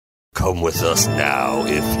Come with us now,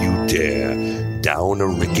 if you dare, down a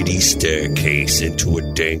rickety staircase into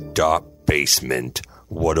a dank, dark basement.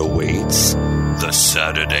 What awaits? The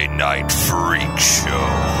Saturday Night Freak Show.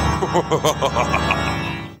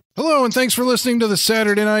 Hello, and thanks for listening to the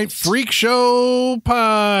Saturday Night Freak Show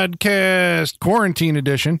podcast, quarantine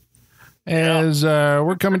edition. As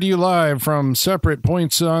we're coming to you live from separate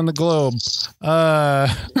points on the globe. From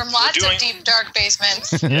lots of deep, dark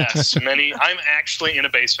basements. Yes, many. I'm actually in a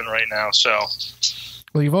basement right now, so.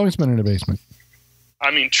 Well, you've always been in a basement.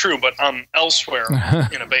 I mean, true, but I'm elsewhere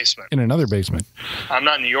in a basement. In another basement. I'm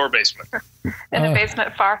not in your basement. In a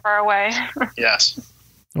basement far, far away. Yes.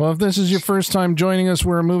 Well, if this is your first time joining us,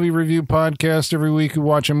 we're a movie review podcast. Every week we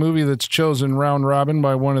watch a movie that's chosen round robin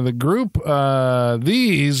by one of the group.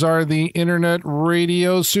 These are the internet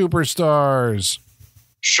radio superstars.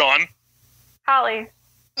 Sean. Holly.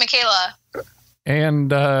 Michaela.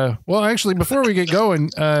 And, well, actually, before we get going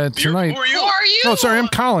tonight. Who are you? Who are you? Oh, sorry, I'm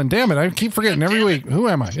Colin. Damn it. I keep forgetting every week. Who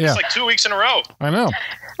am I? Yeah. It's like 2 weeks in a row. I know.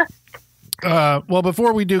 Well,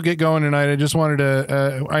 before we do get going tonight, I just wanted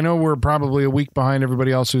to, I know we're probably a week behind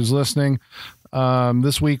everybody else who's listening.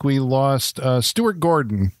 This week we lost Stuart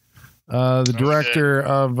Gordon, the director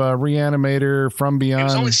of Reanimator, From Beyond. He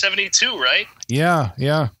was only 72, right?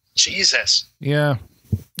 Yeah. Jesus. Yeah.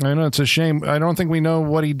 I know it's a shame. I don't think we know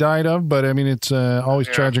what he died of, but I mean, it's always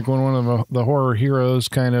tragic when one of the horror heroes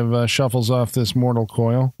kind of shuffles off this mortal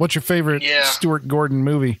coil. What's your favorite Stuart Gordon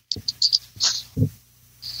movie?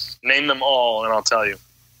 Name them all, and I'll tell you.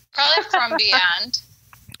 Probably From Beyond.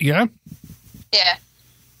 Yeah? Yeah.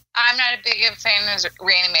 I'm not a big fan of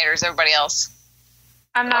Reanimator as everybody else.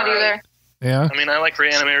 I'm not either. Yeah? I mean, I like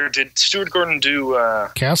Reanimator. Did Stuart Gordon do...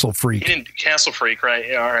 Castle Freak. He didn't Castle Freak, right?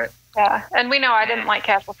 Yeah, all right. Yeah, and we know I didn't like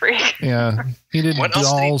Castle Freak. Yeah. He did what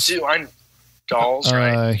Dolls. What else did he do? Dolls,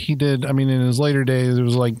 right? He did, I mean, in his later days, it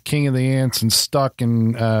was like King of the Ants and Stuck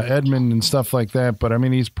and Edmund and stuff like that. But, I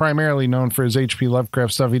mean, he's primarily known for his H.P.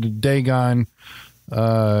 Lovecraft stuff. He did Dagon, you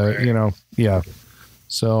know, yeah.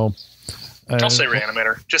 So... I'll say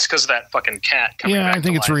Reanimator, just because of that fucking cat coming back I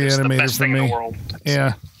think it's Reanimator for me. In the world.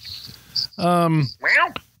 Yeah. Well,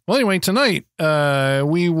 anyway, tonight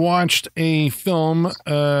we watched a film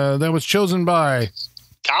that was chosen by...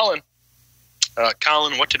 Colin.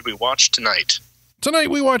 Colin, what did we watch tonight? Tonight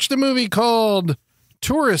we watched a movie called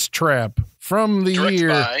Tourist Trap from the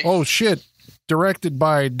directed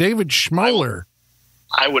by David Schmoller.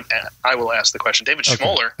 I will ask the question. David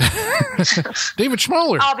Schmoller. David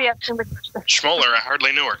Schmoller. I'll be asking the question. Schmoller, I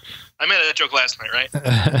hardly knew her. I made that joke last night, right?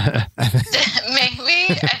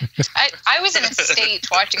 Maybe. I was in a state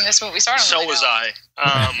watching this movie, so I don't really was know.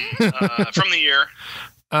 I. From the year?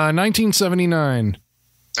 1979.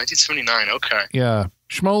 1979, okay. Yeah.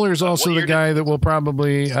 Schmoller is also the guy that will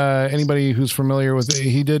probably, anybody who's familiar with it,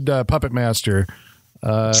 he did Puppet Master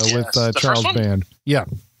with Charles Band. Yeah.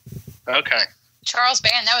 Okay. Charles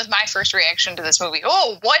Band, that was my first reaction to this movie.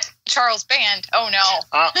 Oh, what? Charles Band? Oh, no.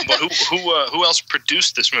 But who else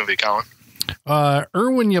produced this movie, Colin?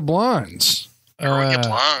 Irwin Yablans.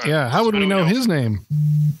 Yablans. Yeah, how would we know his name?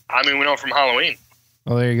 I mean, we know him from Halloween.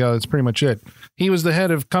 Oh, there you go. That's pretty much it. He was the head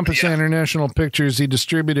of Compass International Pictures. He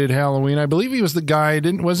distributed Halloween. I believe he was the guy,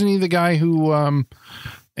 wasn't he the guy who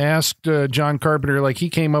asked John Carpenter, like he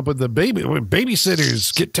came up with the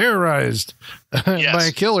babysitters get terrorized by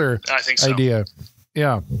a killer I think so. idea.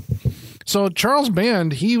 Yeah. So Charles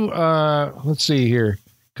Band, he, let's see here,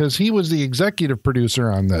 because he was the executive producer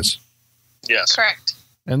on this. Yes. Correct.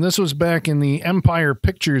 And this was back in the Empire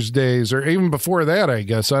Pictures days, or even before that, I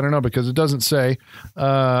guess. I don't know, because it doesn't say.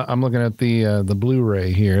 I'm looking at the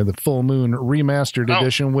Blu-ray here, the Full Moon Remastered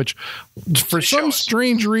Edition, which for some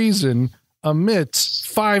strange reason omits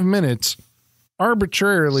 5 minutes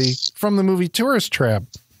arbitrarily from the movie Tourist Trap.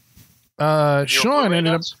 Sean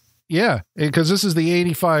ended up... Yeah, because this is the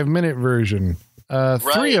 85-minute version.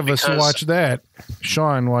 Three of us watched that.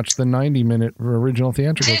 Sean watched the 90-minute original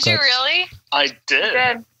theatrical cut. Did you really? I did.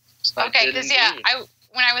 Okay, because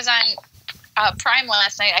when I was on Prime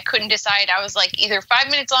last night, I couldn't decide. I was like either 5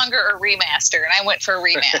 minutes longer or remaster, and I went for a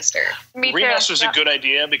remaster. Me too. Remaster's a good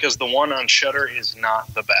idea because the one on Shudder is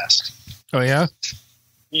not the best. Oh, yeah?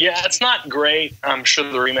 Yeah, it's not great. I'm sure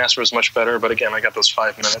the remaster was much better, but again, I got those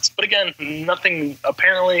 5 minutes. But again, nothing,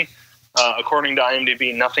 apparently, according to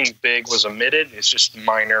IMDb, nothing big was omitted. It's just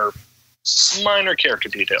minor character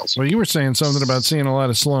details. Well, you were saying something about seeing a lot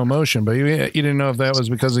of slow motion, but you didn't know if that was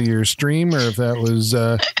because of your stream or if that was...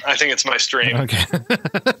 I think it's my stream. Okay.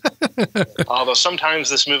 Although sometimes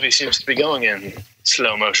this movie seems to be going in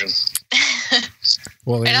slow motion.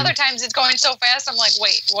 Well, and other times it's going so fast, I'm like,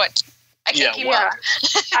 wait, what? I can't keep Yeah. up.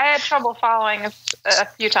 I had trouble following a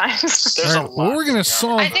few times. There's All a right, well, lot. we're going to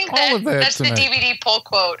solve I think all of that that's tonight. the DVD pull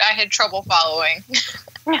quote. I had trouble following.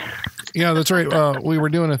 Yeah, that's right. We were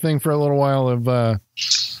doing a thing for a little while of the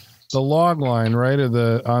log line, right?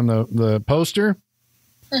 On the poster.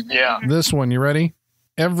 Yeah. This one, you ready?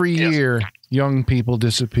 Every Yes. year, young people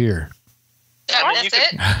disappear. Yeah, mean, that's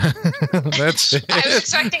you it. That's it. I was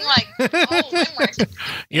expecting Limerick.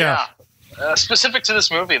 Yeah. Specific to this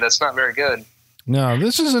movie, that's not very good. No,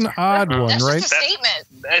 this is an odd one, That's right? just a statement.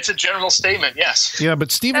 It's a general statement, yes. Yeah,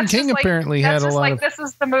 but Stephen That's King just like- apparently that's had a just lot like, of. this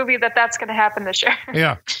is the movie that's going to happen this year.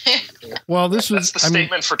 Yeah. Well, this was. That's the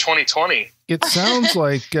statement for 2020. It sounds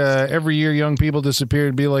like every year young people disappear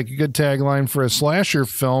would be like a good tagline for a slasher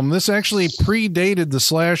film. This actually predated the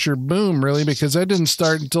slasher boom, really, because that didn't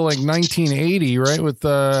start until like 1980, right, with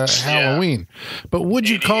Halloween. But would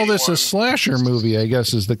you call this a 81. slasher movie, I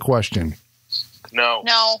guess is the question. No.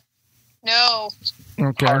 No.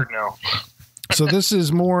 Okay. Hard no. So this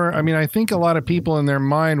is more, I mean, I think a lot of people in their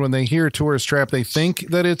mind, when they hear Tourist Trap, they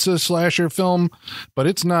think that it's a slasher film, but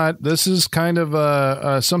it's not. This is kind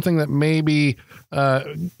of something that maybe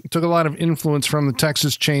took a lot of influence from the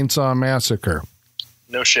Texas Chainsaw Massacre.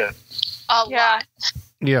 No shit. A Yeah. lot.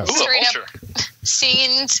 Yeah. Ooh, Straight up. upholster.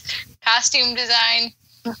 Scenes, costume design,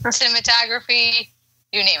 cinematography,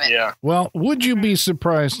 you name it. Yeah. Well, would you be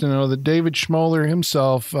surprised to know that David Schmoller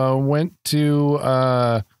himself went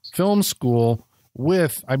to film school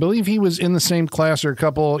with, I believe he was in the same class or a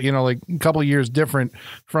couple years different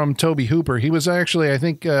from Tobe Hooper. He was actually, I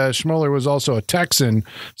think Schmoller was also a Texan.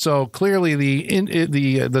 So clearly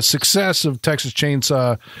the success of Texas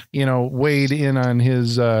Chainsaw, weighed in on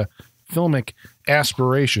his filmic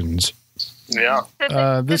aspirations. Yeah.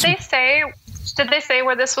 Did they say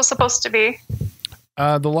where this was supposed to be?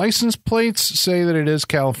 The license plates say that it is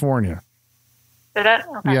California. Did it?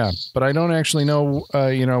 Okay. Yeah, but I don't actually know,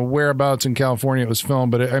 whereabouts in California it was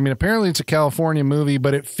filmed. But apparently it's a California movie,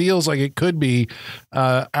 but it feels like it could be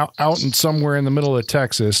out in somewhere in the middle of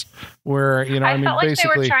Texas, where I felt like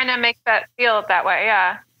basically, they were trying to make that feel that way.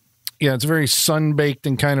 Yeah. yeah, it's very sun-baked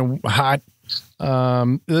and kind of hot.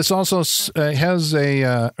 This also has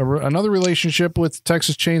another relationship with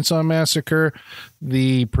Texas Chainsaw Massacre.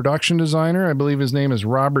 The production designer, I believe his name is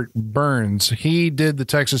Robert Burns. He did the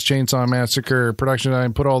Texas Chainsaw Massacre production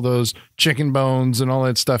design, put all those chicken bones and all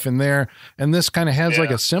that stuff in there. And this kind of has like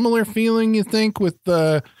a similar feeling, you think, with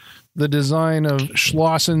the design of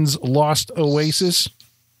Schlossen's Lost Oasis.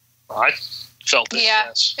 I felt it. Yeah.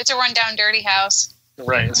 Yes. It's a rundown dirty house.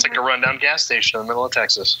 Right. It's like a rundown gas station in the middle of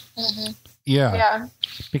Texas. Mm-hmm. Yeah.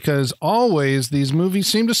 Because always these movies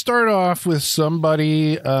seem to start off with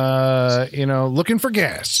somebody, looking for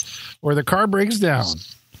gas, or the car breaks down,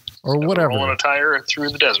 or whatever. Rolling a tire through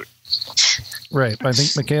the desert. Right. I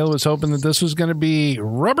think Michaela was hoping that this was going to be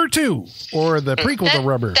Rubber 2, or the prequel to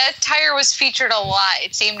Rubber. That tire was featured a lot.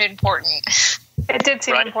 It seemed important. It did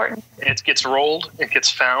seem Right. important. It gets rolled. It gets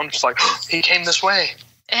found. It's like, he came this way.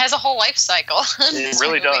 It has a whole life cycle. It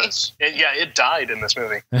really does. It died in this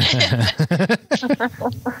movie.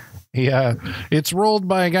 Yeah. It's rolled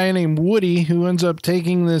by a guy named Woody, who ends up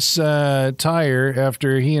taking this tire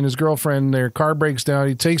after he and his girlfriend, their car breaks down.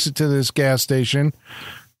 He takes it to this gas station.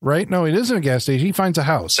 Right? No, it isn't a gas station. He finds a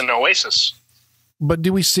house. It's an oasis. But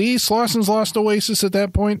do we see Slausson's Lost Oasis at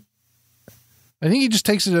that point? I think he just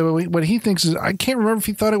takes it to what he thinks is, I can't remember if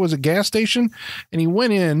he thought it was a gas station, and he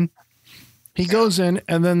went in. He goes in,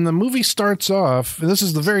 and then the movie starts off. This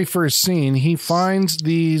is the very first scene. He finds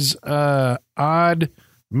these odd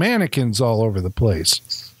mannequins all over the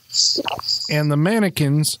place. And the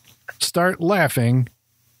mannequins start laughing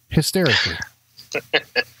hysterically.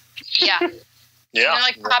 Yeah. Yeah. They're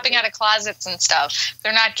like popping out of closets and stuff.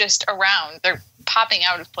 They're not just around. They're popping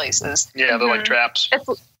out of places. Yeah, they're like traps.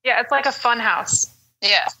 It's like a fun house.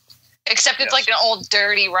 Yeah. Except it's like an old,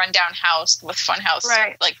 dirty, rundown house with funhouse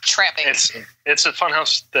like trappings. It's a fun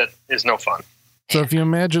house that is no fun. So if you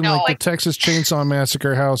imagine like the Texas Chainsaw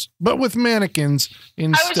Massacre house, but with mannequins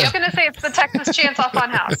instead. I was just going to say it's the Texas Chainsaw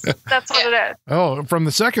Funhouse. That's what it is. Oh, from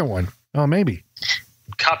the second one. Oh, maybe.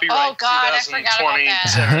 Copyright Oh, God, I forgot about 2020 that.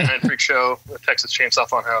 Saturday Night Freak Show with Texas Chainsaw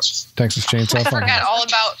Funhouse. Texas Chainsaw I forgot Funhouse. all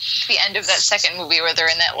about the end of that second movie where they're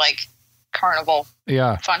in that like carnival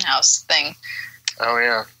funhouse thing. Oh,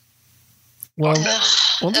 yeah. Well,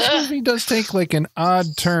 this movie does take like an odd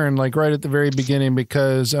turn, like right at the very beginning,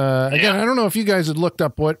 because again, I don't know if you guys had looked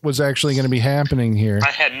up what was actually going to be happening here.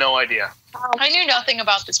 I had no idea. I knew nothing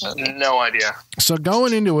about this movie. No idea. So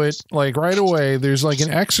going into it, like right away, there's like an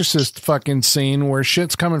Exorcist fucking scene where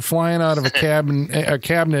shit's coming flying out of a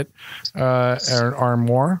cabinet, or an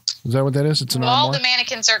armoire. Is that what that is? It's an armoire. All the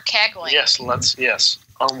mannequins are cackling. Yes,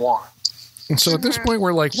 armoire. And so at this point,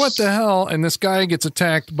 we're like, what the hell? And this guy gets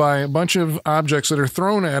attacked by a bunch of objects that are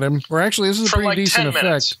thrown at him. Or actually, this is a pretty decent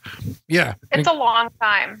effect. Yeah. It's a long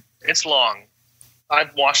time. It's long.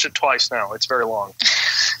 I've watched it twice now. It's very long.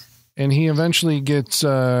 And he eventually gets,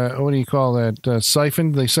 what do you call that?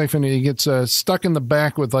 Siphoned. They siphon it. He gets stuck in the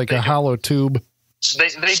back with like a hollow tube.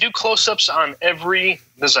 They do close-ups on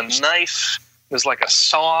there's a knife, there's like a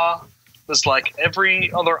saw, there's like every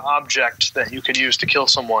other object that you could use to kill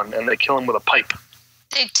someone, and they kill him with a pipe.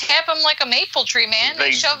 They tap him like a maple tree, man.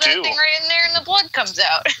 They shove that thing right in there, and the blood comes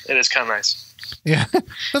out. It is kind of nice. Yeah.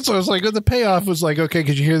 That's what I was like. The payoff was like, okay,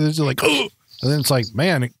 could you hear this? Like, oh. And then it's like,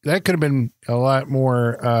 man, that could have been a lot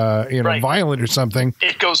more, violent or something.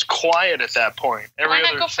 It goes quiet at that point. Why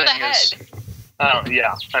not go for the head?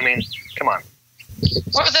 Yeah. I mean, come on.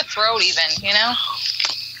 Or the throat, even, you know?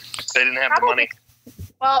 They didn't have the money.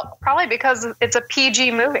 Well, probably because it's a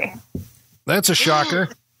PG movie. That's a shocker.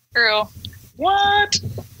 True. What?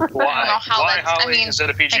 Why? I don't know how Why, Holly, is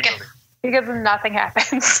it a PG movie? Because nothing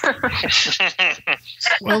happens.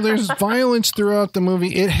 Well, there's violence throughout the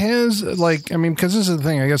movie. It has, because this is the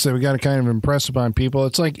thing, I guess, that we got to kind of impress upon people.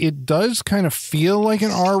 It's like, it does kind of feel like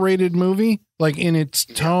an R-rated movie, like in its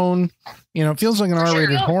tone. You know, it feels like an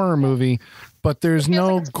R-rated horror movie, but there's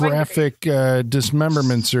no graphic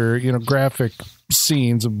dismemberments or, graphic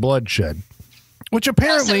scenes of bloodshed. Which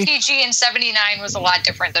apparently... PG in 79 was a lot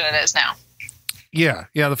different than it is now. Yeah,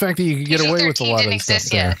 the fact that you could get away with a lot of stuff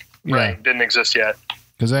there. Yeah. Right, didn't exist yet.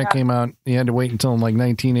 Because that came out, you had to wait until like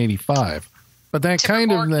 1985. But that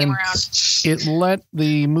kind of then, it let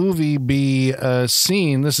the movie be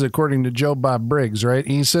seen. This is according to Joe Bob Briggs, right?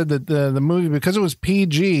 He said that the movie, because it was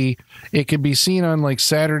PG, it could be seen on like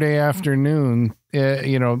Saturday afternoon,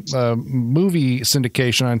 movie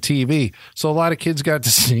syndication on TV. So a lot of kids got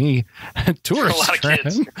to see Tourist. A lot of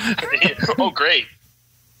kids. Oh, great.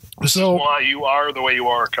 This is why you are the way you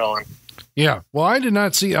are, Colin. Yeah. Well, I did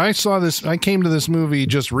not see, I came to this movie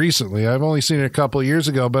just recently. I've only seen it a couple of years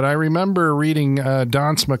ago, but I remember reading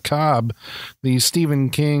Danse Macabre, the Stephen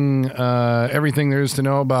King, Everything There Is to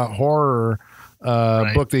Know About Horror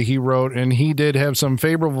book that he wrote. And he did have some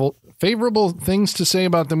favorable things to say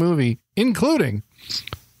about the movie, including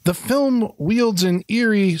the film wields an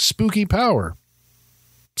eerie, spooky power,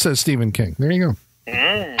 says Stephen King. There you go.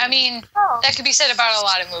 I mean, that could be said about a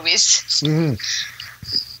lot of movies. Mm-hmm.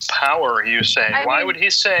 Power, you say? Why would he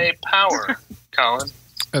say power, Colin?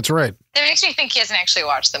 That's right. That makes me think he hasn't actually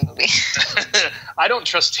watched the movie. I don't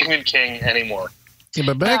trust Stephen King anymore. Yeah,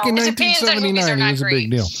 but back in 1979, he was a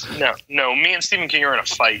big deal. No, me and Stephen King are in a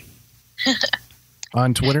fight.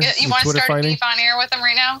 On Twitter? You want to start a beef on air with him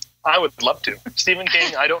right now? I would love to. Stephen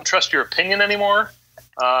King, I don't trust your opinion anymore.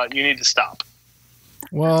 You need to stop.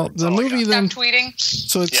 Well, the movie then, tweeting.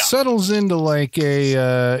 So it settles into like a,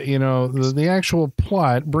 the actual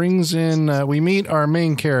plot brings in, we meet our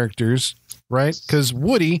main characters, right? Because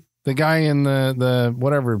Woody, the guy in the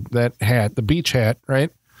whatever, that hat, the beach hat, right,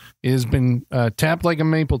 has been tapped like a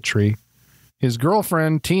maple tree. His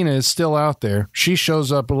girlfriend, Tina, is still out there. She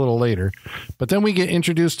shows up a little later. But then we get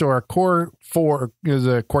introduced to our core four. There's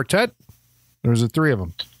a quartet. There's three of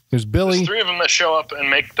them. There's Billy. There's three of them that show up and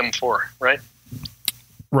make them four, right?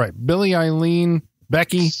 Right. Billy, Eileen,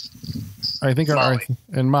 Becky, I think,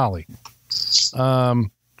 and Molly. So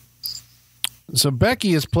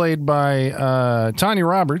Becky is played by Tanya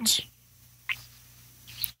Roberts,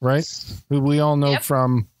 right? Who we all know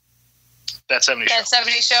from That 70s Show. That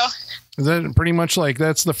 70s Show. Is that pretty much like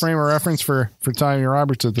that's the frame of reference for Tanya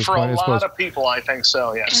Roberts at this point? For a lot of people, I think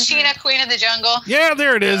so, yeah. Is Sheena Queen of the Jungle? Yeah,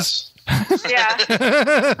 there it is. Yeah.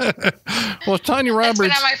 Well, Tanya Roberts. It's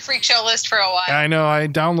been on my freak show list for a while. I know. I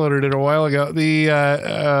downloaded it a while ago.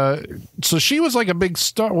 So she was like a big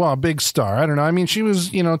star. Well, a big star. I don't know. I mean, she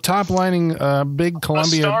was, top lining big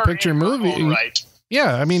Columbia picture movie. Right.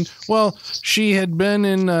 Yeah, I mean, well, she had been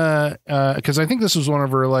in because I think this was one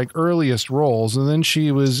of her like earliest roles, and then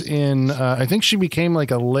she was in. I think she became like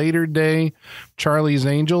a later day Charlie's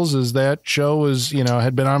Angels, as that show was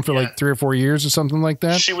had been on for like 3 or 4 years or something like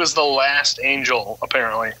that. She was the last angel,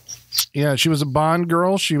 apparently. Yeah, she was a Bond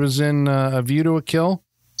girl. She was in A View to a Kill.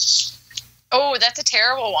 Oh, that's a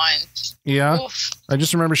terrible one. Yeah. Oof. I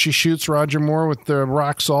just remember she shoots Roger Moore with the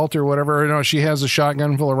rock salt or whatever. No, she has a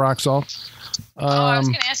shotgun full of rock salt. I was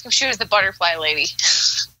going to ask if she was the butterfly lady.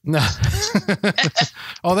 No.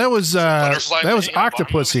 Oh, that was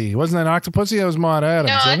Octopussy. Wasn't that Octopussy? That was Maude Adams.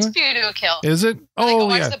 No, that's isn't it? View to a Kill. Is it? Oh, Oh,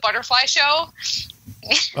 yeah. watch the Butterfly Show.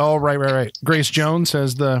 Oh, right. Grace Jones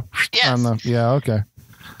has the. Yes. Yeah. Okay.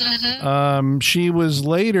 Mm-hmm. She was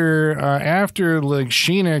later after like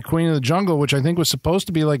Sheena, Queen of the Jungle, which I think was supposed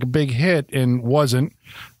to be like a big hit and wasn't.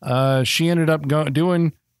 She ended up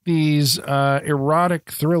doing these erotic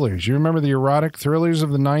thrillers. You remember the erotic thrillers of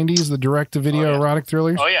the 90s, the direct-to-video erotic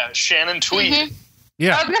thrillers? Oh, yeah. Shannon Tweed. Mm-hmm.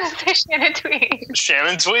 Yeah. I was going to say Shannon Tweed.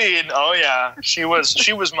 Shannon Tweed. Oh, yeah. She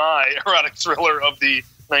was my erotic thriller of the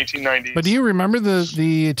 1990s. But do you remember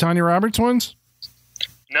the Tanya Roberts ones?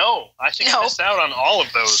 No. I think I missed out on all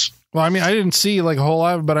of those. Well, I mean, I didn't see like a whole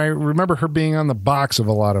lot, but I remember her being on the box of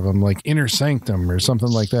a lot of them, like Inner Sanctum or something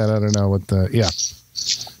like that. I don't know what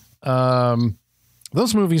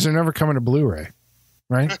those movies are never coming to Blu-ray,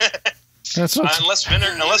 right? That's unless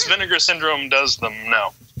Vinegar Syndrome does them,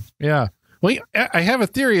 no. Yeah. Well, I have a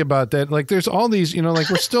theory about that. Like, there's all these, like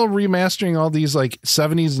we're still remastering all these like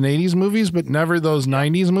 70s and 80s movies, but never those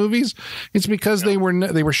 90s movies. It's because they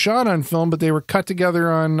were shot on film, but they were cut together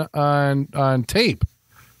on tape.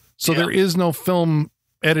 So there is no film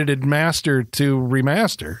edited master to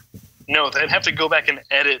remaster. No, they'd have to go back and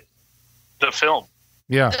edit the film.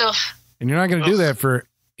 Yeah. Ugh. And you're not going to do that for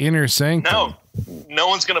Inner Sanctum. No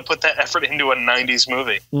one's going to put that effort into a 90s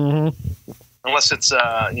movie. Mm-hmm. Unless it's,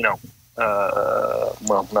 no.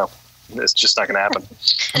 It's just not going to happen.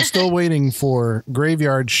 I'm still waiting for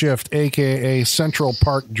Graveyard Shift, a.k.a. Central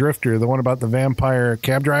Park Drifter, the one about the vampire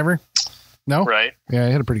cab driver. No? Right. Yeah,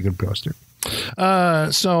 it had a pretty good poster.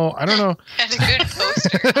 So, I don't know. That's a good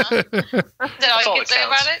poster, huh? Is that all you can say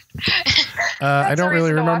about it? I don't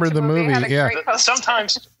really remember the movie. Yeah.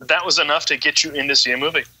 Sometimes that was enough to get you in to see a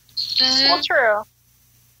movie. Well, true.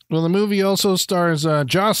 Well, the movie also stars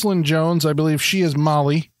Jocelyn Jones. I believe she is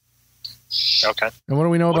Molly. Okay. And what do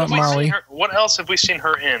we know about Molly? What else have we seen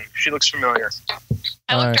her in? She looks familiar.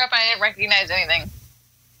 I looked her up and I didn't recognize anything.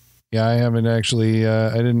 Yeah, I haven't actually.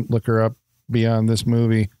 I didn't look her up beyond this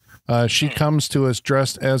movie. She comes to us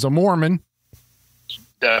dressed as a Mormon.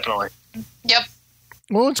 Definitely. Yep.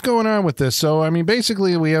 Well, what's going on with this? So, I mean,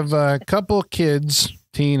 basically, we have a couple kids,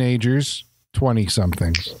 teenagers,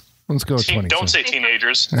 20-somethings. Let's go with 20. Don't say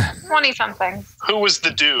teenagers. 20-something. Who was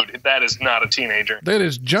the dude? That is not a teenager. That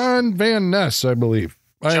is John Van Ness, I believe.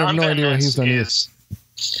 I have no idea what he's done. Is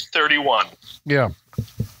 31. Yeah.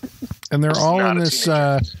 And they're all in this,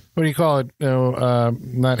 what do you call it?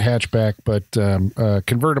 Not hatchback, but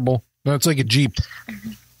convertible. No, it's like a Jeep.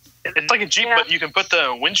 It's like a Jeep, but you can put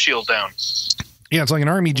the windshield down. Yeah, it's like an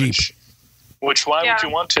army Jeep. Which why would you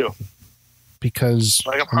want to? Because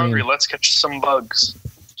I'm hungry. Let's catch some bugs.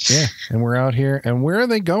 Yeah, and we're out here. And where are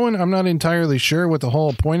they going? I'm not entirely sure what the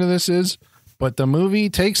whole point of this is, but the movie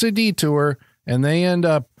takes a detour, and they end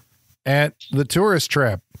up at the tourist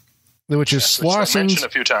trap, which is Slosson's a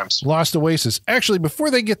few times. Lost Oasis. Actually, before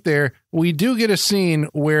they get there, we do get a scene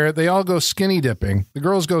where they all go skinny dipping. The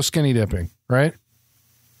girls go skinny dipping, right?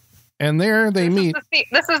 And there they meet.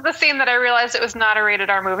 This is the scene that I realized it was not a rated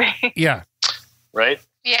R movie. Yeah. Right?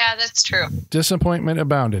 Yeah, that's true. Disappointment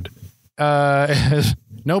abounded.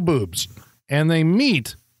 No boobs. And they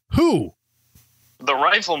meet who? The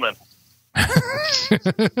rifleman.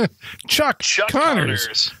 Chuck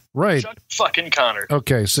Connors. Right. Chuck fucking Connors.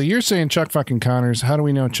 Okay, so you're saying Chuck fucking Connors. How do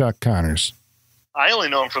we know Chuck Connors? I only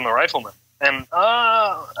know him from The Rifleman. And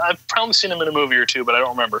I've probably seen him in a movie or two, but I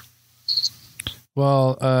don't remember.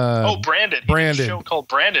 Well, Branded. Branded. He had a show called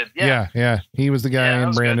Branded. Yeah. He was the guy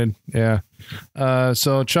in Branded. Good. Yeah.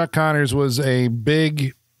 So Chuck Connors was a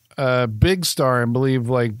big star, I believe,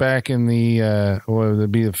 like back in the what would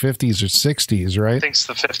it be, the 50s or 60s, right? I think it's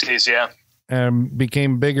the 50s, yeah.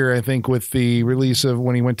 Became bigger, I think, with the release of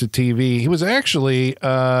when he went to TV. He was actually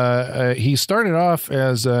he started off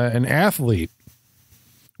as an athlete,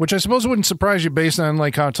 which I suppose wouldn't surprise you based on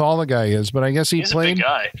like how tall the guy is. But I guess he's a big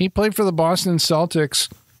guy. He played for the Boston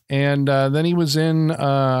Celtics, and then he was in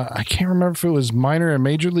I can't remember if it was minor and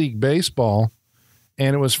Major League Baseball.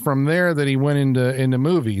 And it was from there that he went into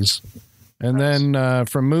movies, and then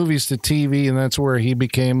from movies to TV, and that's where he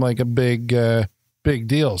became like a big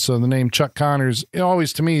deal. So the name Chuck Connors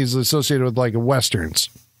always to me is associated with like westerns.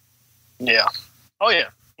 Yeah. Oh yeah.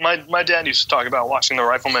 My dad used to talk about watching The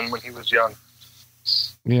Rifleman when he was young.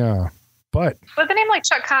 Yeah, but with a name like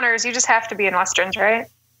Chuck Connors, you just have to be in westerns, right?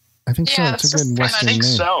 I think so. It's a good western name. I think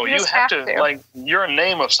so. You have to like you're a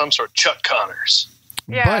name of some sort. Chuck Connors.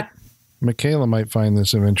 Yeah. But Michaela might find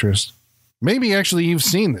this of interest. Maybe actually you've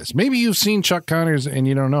seen this. Maybe you've seen Chuck Connors and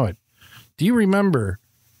you don't know it. Do you remember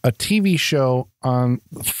a TV show on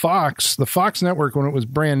Fox, the Fox network when it was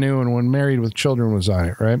brand new and when Married with Children was on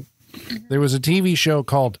it, right? There was a TV show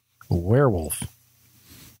called Werewolf.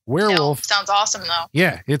 No, sounds awesome though.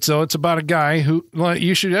 Yeah, it's about a guy who,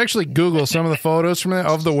 you should actually Google some of the photos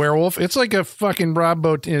of the werewolf. It's like a fucking Rob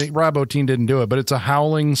Bottin didn't do it, but it's a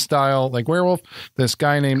howling style like werewolf. This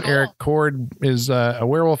guy named Eric Cord is a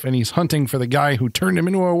werewolf, and he's hunting for the guy who turned him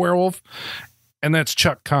into a werewolf, and that's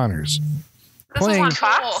Chuck Connors. This was on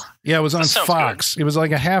Fox? Yeah, it was on Fox. Good. It was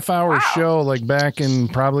like a half-hour show, like back in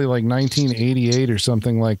probably like 1988 or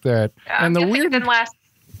something like that. Yeah, and the weird it didn't last.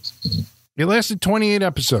 It lasted 28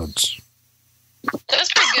 episodes.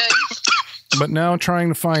 That's pretty good. But now trying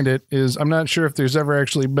to find it is, I'm not sure if there's ever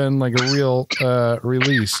actually been like a real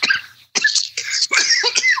release.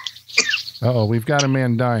 Uh-oh, we've got a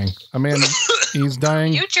man dying. He's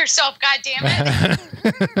dying. Mute yourself, goddammit.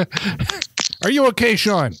 Are you okay,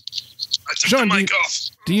 Sean? I took Sean, the mic off.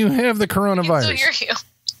 Do you have the coronavirus? I can still hear you.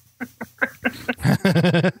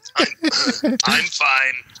 I'm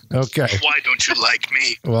fine. Okay. Why don't you like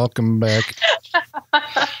me? Welcome back.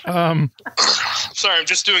 Sorry, I'm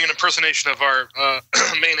just doing an impersonation of our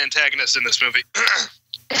main antagonist in this movie.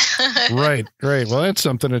 Right. Well, that's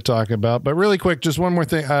something to talk about. But really quick, just one more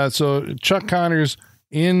thing. So Chuck Connors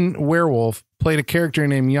in Werewolf played a character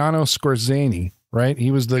named Janos Skorzeny, right?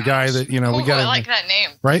 He was the guy that, we got. I like that name.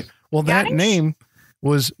 Right? Well, that name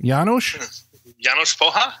was Janos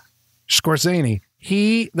Poha? Skorzeny.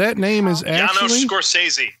 That name is actually Janos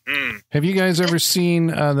Scorsese. Have you guys ever seen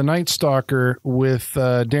The Night Stalker with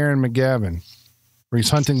Darren McGavin, where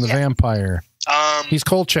he's hunting the vampire? He's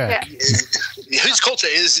Kolchak. Yeah. Who's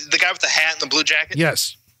Kolchak? Is the guy with the hat and the blue jacket?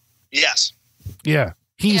 Yes. Yeah.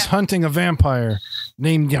 He's hunting a vampire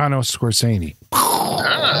named Janos Skorzeny.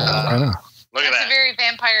 I know. Look at that. That's a very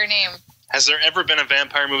vampire name. Has there ever been a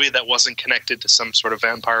vampire movie that wasn't connected to some sort of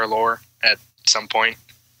vampire lore at some point?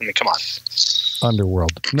 I mean, come on.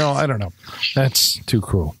 Underworld. No, I don't know. That's too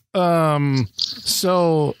cruel. You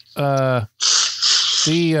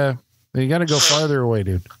got to go farther away,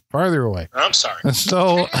 dude. Farther away. I'm sorry.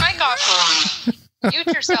 So, my gosh, mute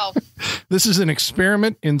yourself. This is an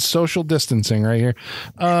experiment in social distancing right here.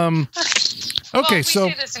 Okay, well,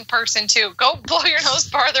 we do this in person too. Go blow your nose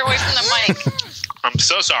farther away from the mic. I'm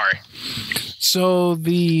so sorry. So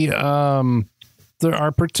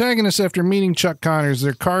our protagonists, after meeting Chuck Connors,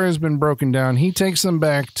 their car has been broken down. He takes them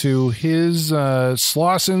back to his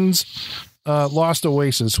Slosson's Lost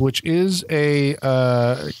Oasis, which is a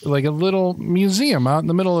little museum out in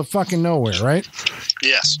the middle of fucking nowhere, right?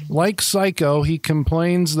 Yes. Like Psycho, he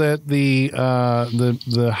complains that the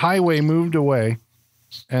highway moved away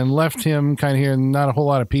and left him kind of here, and not a whole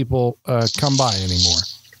lot of people come by anymore.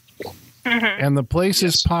 Mm-hmm. And the place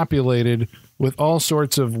is populated with all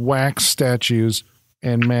sorts of wax statues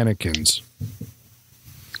and mannequins.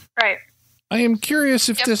 Right. I am curious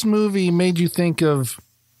if this movie made you think of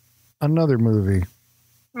another movie.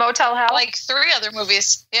 Motel Hell? Like 3 other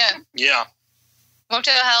movies. Yeah. Yeah.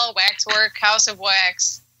 Motel Hell, Waxwork, House of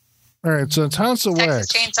Wax. All right, so it's House of Wax.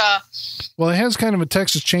 Texas Chainsaw. Well, it has kind of a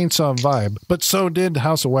Texas Chainsaw vibe, but so did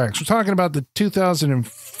House of Wax. We're talking about the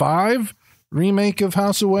 2005 remake of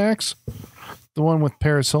House of Wax, the one with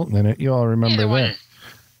Paris Hilton in it. You all remember that?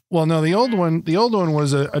 Well, no, the old one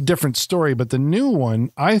was a different story, but the new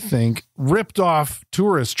one, I think, ripped off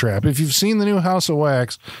Tourist Trap. If you've seen the new House of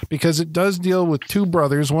Wax, because it does deal with 2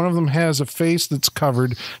 brothers. One of them has a face that's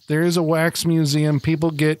covered. There is a wax museum.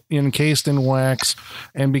 People get encased in wax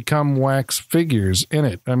and become wax figures in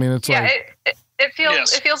it. I mean, it's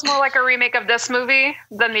it feels more like a remake of this movie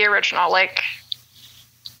than the original, like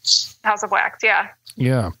House of Wax. Yeah.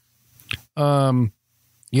 Yeah.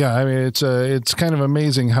 Yeah, I mean it's kind of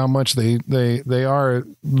amazing how much they are,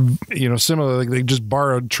 similar. Like they just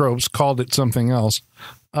borrowed tropes, called it something else.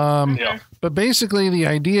 But basically, the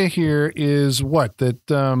idea here is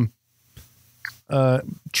that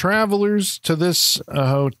travelers to this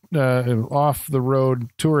off the road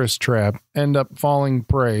tourist trap end up falling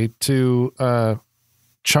prey to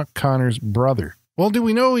Chuck Connors' brother. Well, do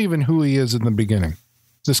we know even who he is in the beginning?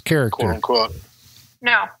 This character, quote unquote.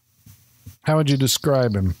 No. How would you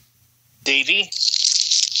describe him? Davey?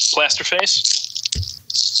 Plaster face?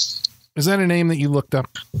 Is that a name that you looked up?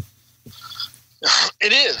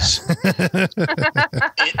 It is.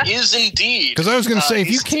 It is indeed. Because I was going to say, if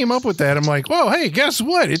you came up with that, I'm like, whoa, hey, guess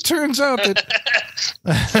what? It turns out that...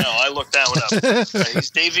 No, I looked that one up. He's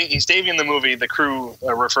Davey in the movie. The crew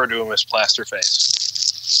referred to him as Plaster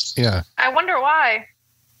face. Yeah. I wonder why.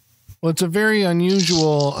 Well, it's a very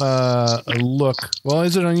unusual look. Well,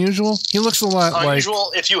 is it unusual? He looks a lot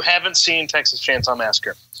unusual if you haven't seen Texas Chainsaw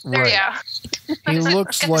Massacre. There, right. yeah. He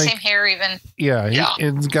looks got like the same hair even. Yeah,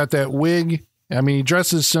 he's got that wig. I mean, he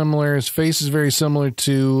dresses similar. His face is very similar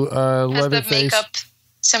to Leatherface. The makeup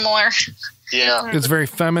similar. Yeah, it's very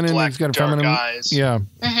feminine. Black, he's got a dark feminine eyes. Yeah.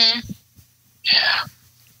 Mm-hmm. Yeah.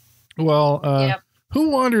 Well, who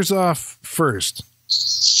wanders off first?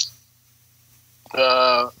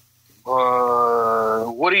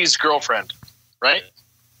 Woody's girlfriend, right?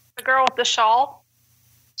 The girl with the shawl.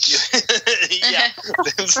 Yeah,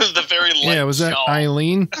 the very light. Yeah, was that shawl.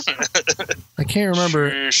 Eileen? I can't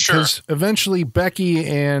remember. Sure. Eventually, Becky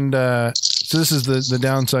and so this is the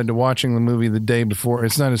downside to watching the movie the day before.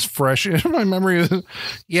 It's not as fresh in my memory.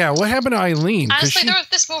 Yeah, what happened to Eileen? Honestly,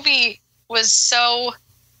 this movie was so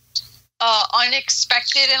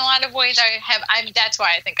unexpected in a lot of ways. That's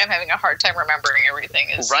why I think I'm having a hard time remembering everything.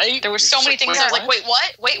 Right? There were so many things. I was like, wait,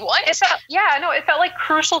 what? Wait, what? It felt like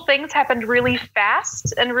crucial things happened really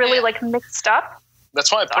fast and really like mixed up.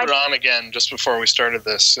 That's why I put it on again just before we started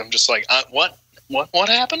this. I'm just like, what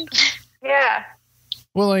happened? Yeah.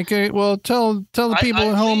 Well, tell the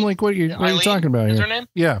people at home what you're talking about is here. Her name?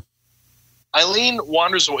 Yeah. Eileen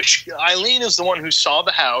wanders away. Eileen is the one who saw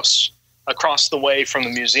the house across the way from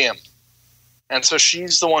the museum. And so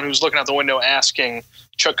she's the one who's looking out the window asking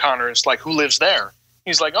Chuck Connors, who lives there?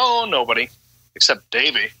 He's like, oh, nobody, except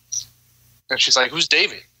Davy. And she's like, who's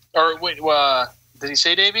Davy? Or wait, did he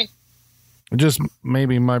say Davy? Just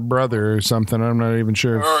maybe my brother or something. I'm not even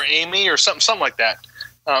sure. Or Amy or something like that.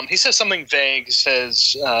 He says something vague. He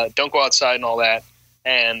says, don't go outside and all that.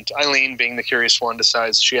 And Eileen, being the curious one,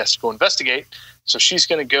 decides she has to go investigate. So she's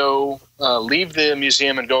going to go leave the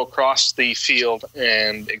museum and go across the field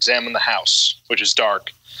and examine the house, which is dark,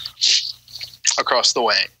 across the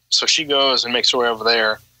way. So she goes and makes her way over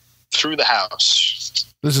there through the house.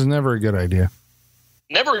 This is never a good idea.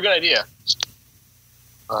 Never a good idea.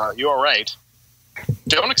 You are right.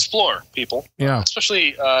 Don't explore, people. Yeah.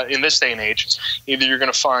 Especially in this day and age. Either you're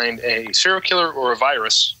going to find a serial killer or a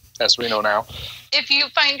virus, as we know now. If you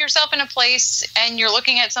find yourself in a place and you're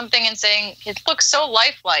looking at something and saying, it looks so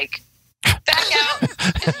lifelike, back out and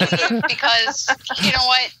leave, because you know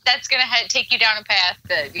what? That's going to take you down a path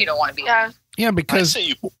that you don't want to be on. Yeah, because I say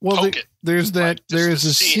you poke it. There's a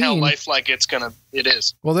see scene. How lifelike it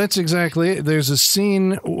is. Well, that's exactly it. There's a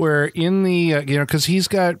scene where in the because he's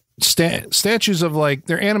got statues of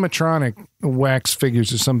they're animatronic wax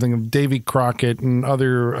figures or something of Davy Crockett and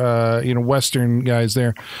other Western guys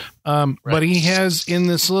there, right. But he has in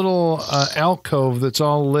this little alcove that's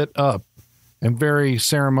all lit up and very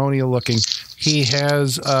ceremonial looking. He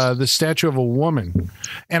has the statue of a woman,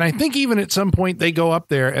 and I think even at some point they go up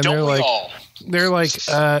there and they're like, she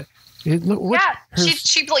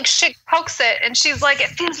pokes it and she's like, it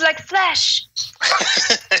feels like flesh.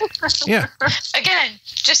 Yeah. Again,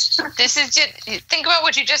 think about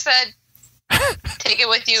what you just said. Take it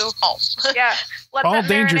with you home. Yeah. Let all that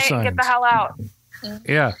danger marinate signs. And get the hell out.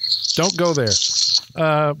 Yeah. Don't go there.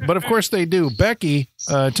 But of course they do. Becky,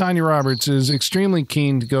 Tanya Roberts, is extremely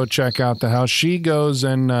keen to go check out the house. She goes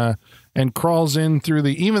and crawls in through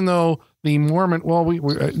even though the Mormon,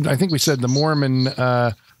 I think we said the Mormon,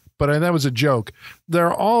 but that was a joke.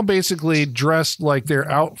 They're all basically dressed like they're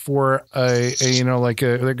out for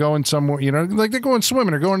they're going somewhere, they're going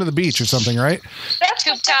swimming or going to the beach or something, right?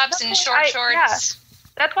 Tube tops and shorts. Yeah.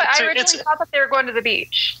 That's why I originally thought that they were going to the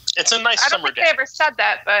beach. It's a nice summer day. I don't think they ever said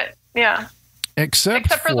that, but yeah.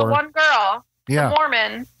 Except for the one girl, the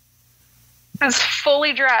Mormon, who's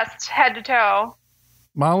fully dressed head to toe.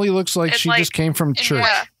 Molly looks like she just came from church.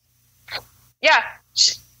 Yeah.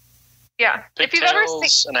 Yeah. If you've ever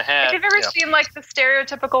seen the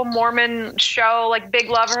stereotypical Mormon show, Big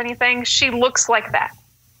Love or anything, she looks like that.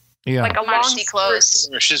 Yeah. Like a long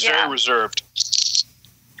clothes. She's very reserved.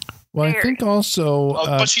 Well, I think also,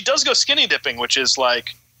 but she does go skinny dipping, which is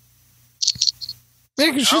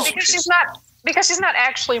because she's not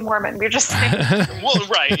actually Mormon. We're just saying. Well,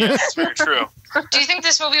 right. Yeah, that's very true. Do you think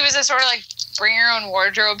this movie was a sort of bring your own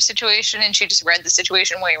wardrobe situation, and she just read the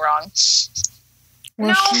situation way wrong?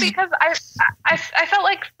 No, because I felt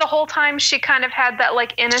like the whole time she kind of had that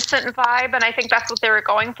like innocent vibe, and I think that's what they were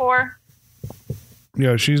going for.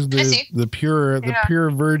 Yeah, she's the pure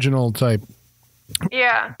virginal type.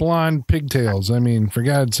 Yeah. Blonde pigtails. I mean, for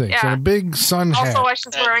God's sake. Yeah. And a big sun hat. Also,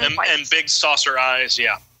 she's wearing and big saucer eyes.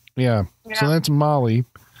 Yeah. Yeah. So that's Molly.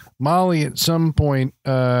 Molly at some point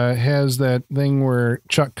has that thing where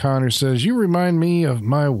Chuck Connors says, "You remind me of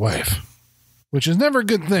my wife," which is never a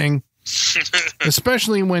good thing.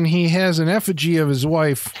 Especially when he has an effigy of his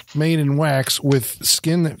wife made in wax with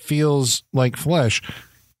skin that feels like flesh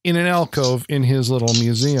in an alcove in his little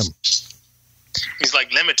museum. He's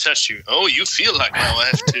like, let me touch you. Oh, you feel like my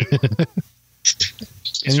wife too.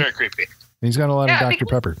 He's very creepy. He's got a lot of Dr.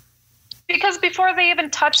 Pepper. Because before they even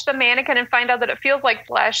touch the mannequin and find out that it feels like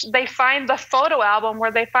flesh, they find the photo album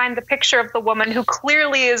where they find the picture of the woman who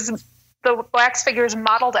clearly is the wax figure is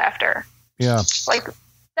modeled after. Yeah. Like,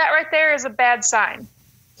 that right there is a bad sign.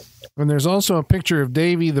 And there's also a picture of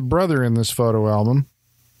Davy, the brother, in this photo album.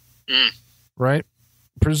 Right?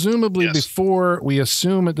 Presumably before, we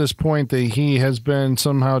assume at this point that he has been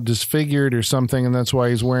somehow disfigured or something, and that's why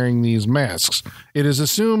he's wearing these masks. It is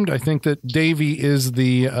assumed, I think, that Davy is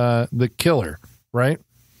the killer, right?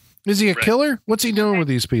 Is he a killer? What's he doing with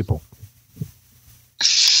these people?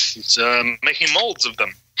 He's making molds of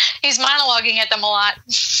them. He's monologuing at them a lot.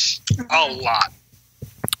 A lot.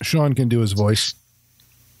 Sean can do his voice.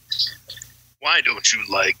 Why don't you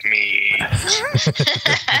like me?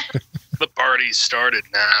 The party started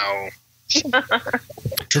now.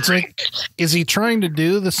 It's like, is he trying to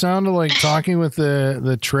do the sound of like talking with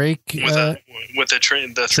the trach? With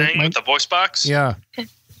the thing, with the voice box? Yeah. I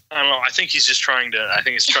don't know. I think he's just trying to, I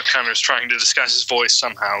think his truck counter is trying to disguise his voice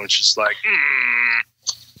somehow. It's just like,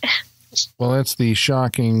 Well, that's the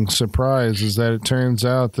shocking surprise, is that it turns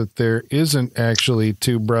out that there isn't actually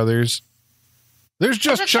two brothers. There's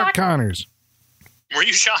just Chuck Connors. Were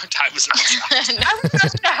you shocked? I was not shocked. I was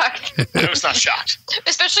not shocked. I was not shocked.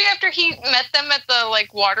 Especially after he met them at the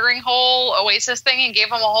like watering hole oasis thing and gave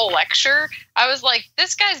them a whole lecture. I was like,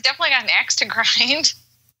 this guy's definitely got an axe to grind.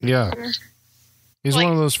 Yeah. He's like,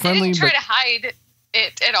 one of those friendly. He didn't try to hide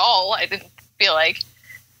it at all. I didn't feel like.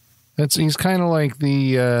 He's kind of like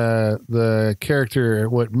the character,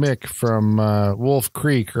 Mick from Wolf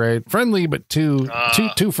Creek, right? Friendly, but too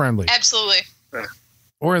friendly. Absolutely.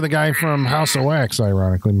 Or the guy from House of Wax,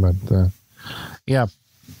 ironically, but yeah.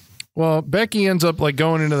 Well, Becky ends up like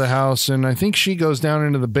going into the house, and I think she goes down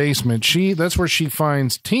into the basement. That's where she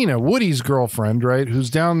finds Tina, Woody's girlfriend, right?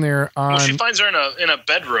 Who's down there on. Well, she finds her in a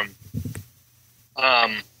bedroom,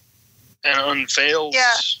 and unveils.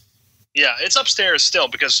 Yeah, it's upstairs still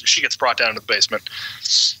because she gets brought down to the basement.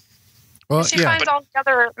 Well, she finds all the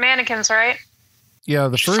other mannequins, right? Yeah,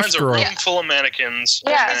 the first girl. Finds a room full of mannequins.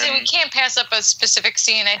 Yeah, we can't pass up a specific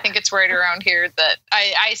scene. I think it's right around here that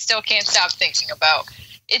I still can't stop thinking about.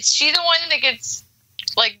 Is she the one that gets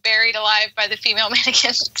like buried alive by the female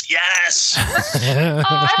mannequins? Yes.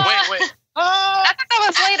 Wait. I thought that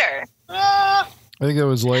was later. I think it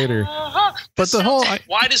was later. But the whole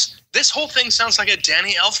why does this whole thing sounds like a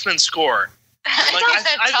Danny Elfman score? Like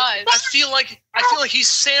I feel like he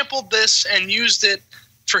sampled this and used it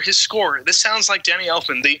for his score. This sounds like Danny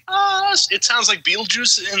Elfman. It sounds like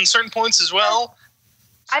Beetlejuice in certain points as well.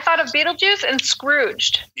 I thought of Beetlejuice and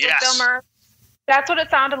Scrooged. Yes. Bill Murray. That's what it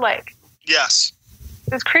sounded like. Yes.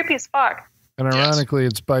 It was creepy as fuck. And ironically,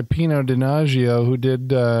 it's by Pino Donaggio, who did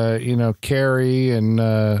Carrie and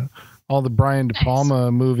all the Brian De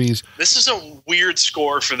Palma movies. This is a weird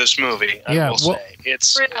score for this movie. I will say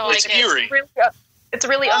it's eerie. It's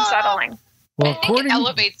really unsettling. Well, I think it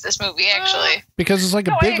elevates this movie, actually. Because it's like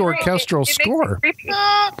a big orchestral score.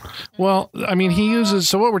 Well, I mean, he uses...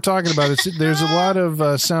 So what we're talking about is there's a lot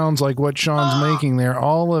of sounds like what Sean's making there.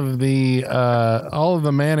 All of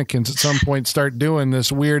the mannequins at some point start doing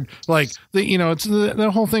this weird... Like, it's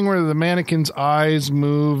the whole thing where the mannequin's eyes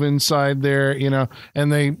move inside there,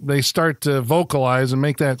 and they start to vocalize and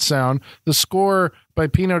make that sound. The score... by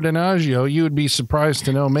Pino Donaggio, you would be surprised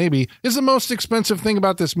to know maybe, is the most expensive thing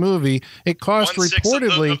about this movie. It cost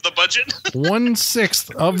reportedly of the budget.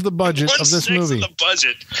 1/6 of the budget of this movie. 1/6 of the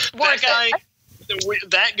budget.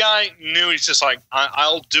 That guy knew. He's just like,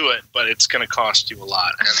 I'll do it, but it's going to cost you a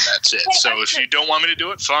lot, and that's it. So if you don't want me to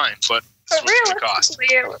do it, fine. But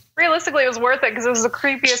realistically, it was worth it because it was the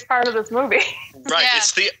creepiest part of this movie. Right.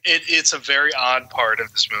 Yeah. It's a very odd part of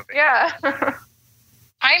this movie. Yeah.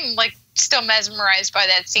 I'm like still mesmerized by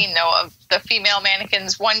that scene though of the female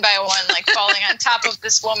mannequins one by one like falling on top of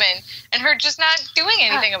this woman and her just not doing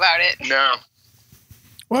anything about it. No.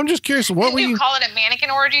 Well, I'm just curious. What would you call it, a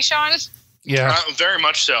mannequin orgy, Sean? Yeah, very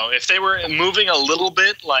much so. If they were moving a little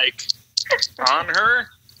bit like on her,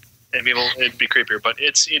 it'd be creepier. But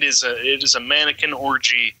it is a mannequin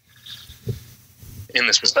orgy in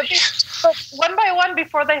this movie. But one by one,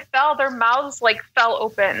 before they fell, their mouths like fell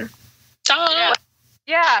open.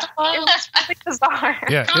 Yeah, it was really bizarre.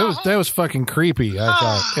 Yeah, that was fucking creepy. I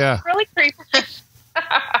thought, yeah, really creepy.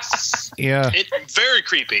 Yeah, very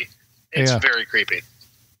creepy. It's very creepy.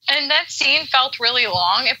 And that scene felt really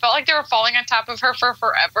long. It felt like they were falling on top of her for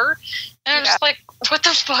forever. And I'm just like, what the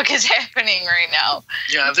fuck is happening right now?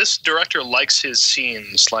 Yeah, this director likes his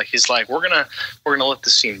scenes. Like he's like, we're gonna let the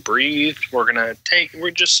scene breathe. We're not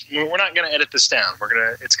gonna edit this down.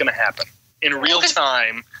 It's gonna happen. In real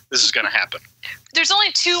time, this is gonna happen. There's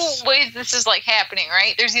only two ways this is like happening,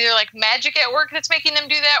 right? There's either like magic at work that's making them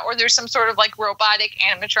do that, or there's some sort of like robotic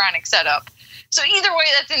animatronic setup. So either way,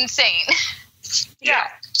 that's insane. Yeah.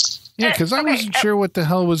 Yeah, because I wasn't sure what the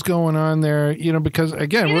hell was going on there, because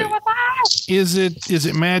again, is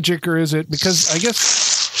it magic or is it, because I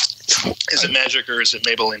guess, is it magic or is it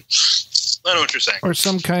Maybelline? I know what you're saying. Or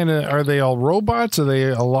some kind of, are they all robots? Are they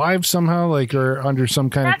alive somehow, like, or under some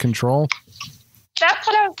kind of control? That's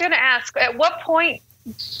what I was going to ask. At what point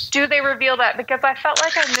do they reveal that? Because I felt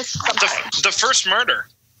like I missed something. The first murder.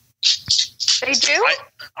 They do?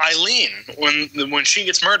 Eileen, when she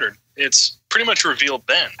gets murdered, it's pretty much revealed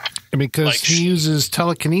then. Because he uses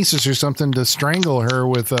telekinesis or something to strangle her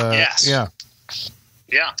with yes. Yeah.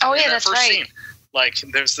 Yeah. Oh, yeah, that's right. Scene, like,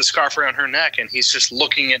 there's the scarf around her neck, and he's just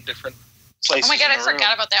looking at different places. Oh, my God, I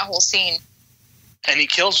forgot about that whole scene. And he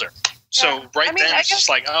kills her. So then it's just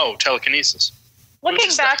like, telekinesis.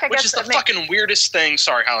 Looking back, I guess which is the fucking weirdest thing.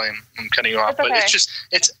 Sorry, Holly, I'm cutting you off, but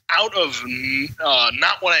it's out of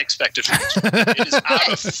not what I expected from this movie. It is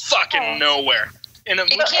out of fucking nowhere. In a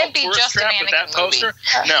can't be just a mannequin with that poster?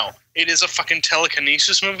 Movie. No, it is a fucking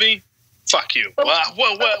telekinesis movie. Fuck you. But,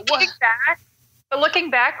 what?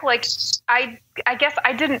 Looking back, like I guess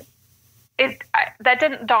I didn't. That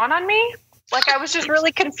didn't dawn on me. Like I was just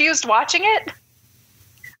really confused watching it. Yeah,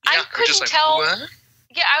 I couldn't tell. What?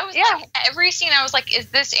 Yeah, I was like, every scene I was like, is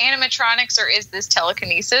this animatronics or is this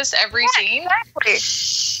telekinesis? Every scene. Exactly.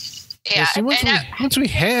 Yeah. See, once we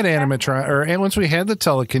had once we had the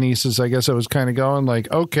telekinesis, I guess I was kind of going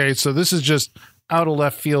like, okay, so this is just out of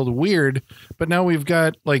left field weird. But now we've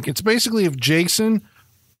got like, it's basically if Jason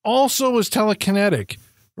also was telekinetic,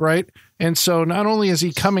 right? And so not only is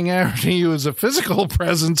he coming after you as a physical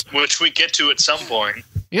presence, which we get to at some point.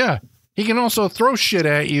 Yeah. He can also throw shit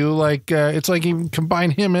at you, like it's like he can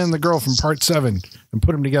combine him and the girl from Part 7 and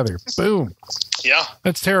put them together. Boom. Yeah,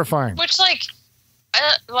 that's terrifying. Which,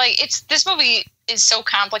 it's this movie is so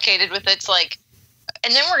complicated with its like,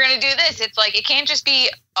 and then we're gonna do this. It's like it can't just be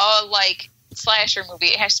a slasher movie.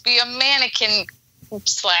 It has to be a mannequin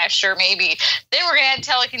slasher, maybe. Then we're gonna have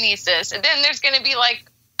telekinesis, and then there's gonna be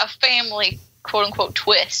like a family quote unquote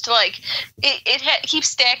twist. Like it keeps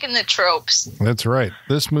stacking the tropes. That's right.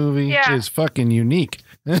 This movie is fucking unique.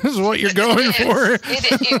 This is what you're going for.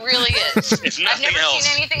 It really is. I've never seen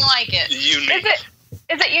anything like it. Unique.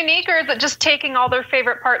 Is it unique or is it just taking all their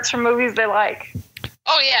favorite parts from movies they like?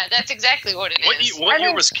 Oh yeah, that's exactly what it is. What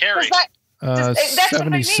year was Carrie?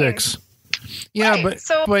 76. Yeah, right,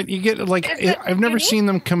 but you get I've never seen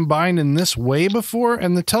them combined in this way before,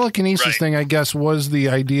 and the telekinesis thing, I guess, was the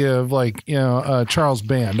idea of Charles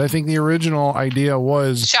Band. I think the original idea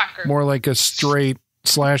was more like a straight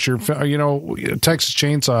slasher, Texas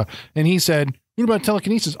Chainsaw, and he said, "What about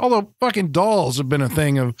telekinesis?" Although fucking dolls have been a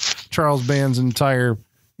thing of Charles Band's entire,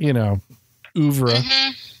 oeuvre.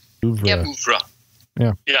 Mm-hmm. Oeuvre. Yep.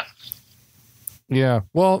 Yeah. Yeah. Yeah.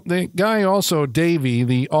 Well, the guy also, Davey,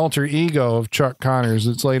 the alter ego of Chuck Connors,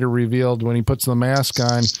 it's later revealed when he puts the mask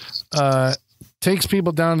on, takes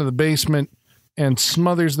people down to the basement and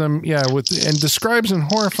smothers them, and describes in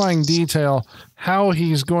horrifying detail how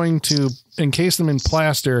he's going to encase them in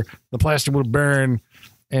plaster. The plaster will burn.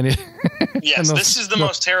 And yes, this is the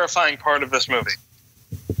most terrifying part of this movie.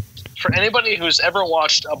 For anybody who's ever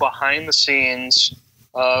watched a behind the scenes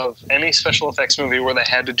of any special effects movie where they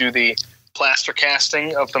had to do the plaster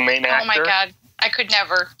casting of the main actor. Oh my God. I could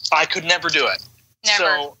never do it. Never.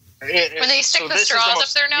 So when they stick the straws up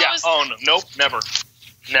their nose? Yeah. Oh, no. Nope.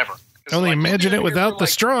 Never. Only imagine it without the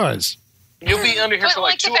straws. You'll be under here for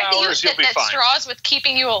 2 hours. You'll be fine. Straws with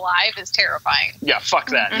keeping you alive is terrifying. Yeah, fuck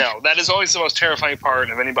that. No, that is always the most terrifying part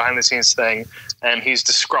of any behind the scenes thing. And he's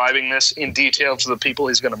describing this in detail to the people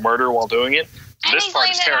he's going to murder while doing it. And this he's part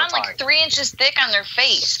laying is it terrifying. on 3 inches thick on their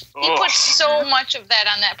face. He puts so much of that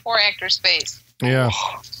on that poor actor's face. Yeah.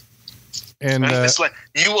 And it's like,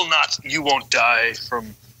 you won't die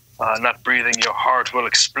from not breathing. Your heart will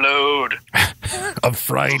explode of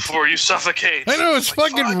fright before you suffocate. I know, it's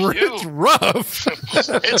fucking it's rough.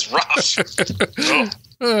 It's rough.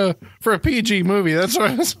 for a PG movie. That's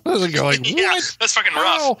what I was like. Yeah, what? that's fucking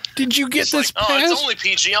rough. How did you get this? Like, it's only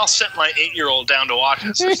PG. I'll set my 8-year-old down to watch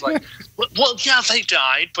this. It's like, well, yeah, they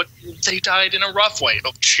died, but they died in a rough way.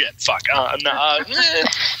 Oh shit, fuck.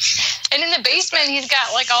 And in the basement, he's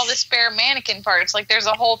got like all the spare mannequin parts. Like there's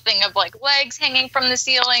a whole thing of like legs hanging from the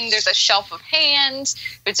ceiling. There's a shelf of hands.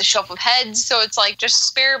 There's a shelf of heads. So it's like just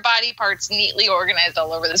spare body parts neatly organized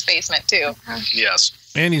all over this basement too.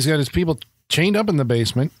 Yes. And he's got his people chained up in the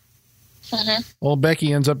basement. Mm-hmm. Old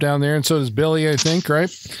Becky ends up down there, and so does Billy, I think,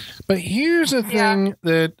 right? But here's a thing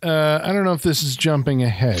that I don't know if this is jumping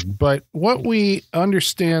ahead, but what we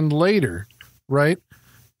understand later, right,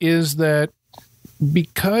 is that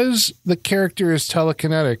because the character is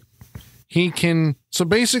telekinetic, he can. So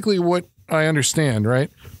basically, what I understand,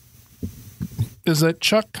 right, is that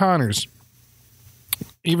Chuck Connors,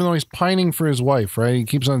 even though he's pining for his wife, right, he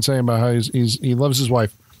keeps on saying about how he loves his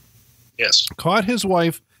wife. Yes. Caught his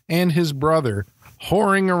wife and his brother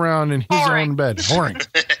whoring around in his own bed. Whoring.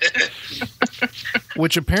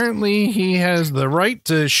 Which apparently he has the right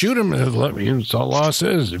to shoot him. That's all law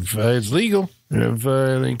says. If it's legal. If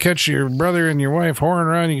they catch your brother and your wife whoring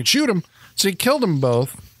around, you can shoot them. So he killed them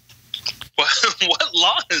both. What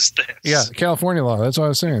law is this? Yeah, California law. That's what I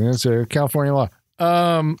was saying. It's a California law.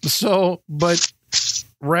 But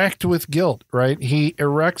racked with guilt, right? He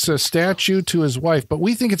erects a statue to his wife, but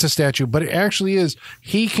we think it's a statue, but it actually is.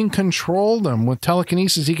 He can control them with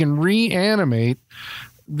telekinesis. He can reanimate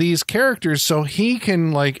these characters so he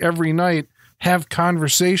can, like, every night have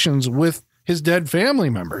conversations with his dead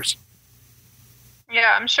family members.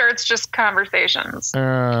 Yeah, I'm sure it's just conversations. He's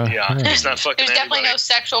not fucking There's definitely no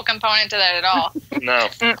sexual component to that at all. No.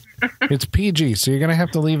 It's PG, so you're going to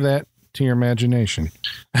have to leave that to your imagination.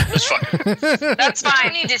 It's fucking. That's fine. I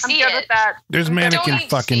need to see good it. with that. There's mannequin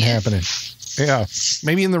fucking happening. Yeah,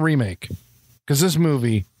 maybe in the remake, because this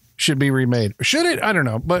movie should be remade. Should it? I don't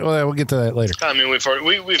know, but we'll get to that later. I mean, we've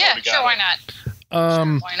already got it. Why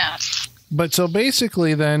not? Why not? But so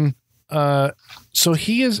basically, then, so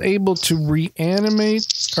he is able to reanimate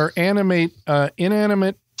or animate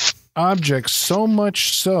inanimate objects so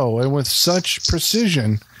much so and with such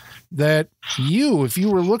precision that you, if you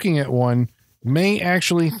were looking at one, may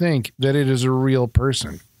actually think that it is a real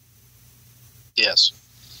person. Yes.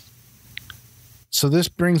 So this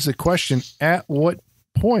brings the question, at what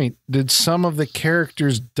point did some of the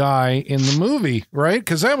characters die in the movie, right?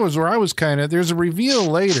 Because that was where I was there's a reveal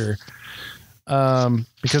later,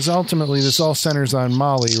 because ultimately this all centers on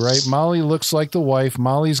Molly, right? Molly looks like the wife.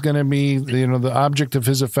 Molly's going to be, the object of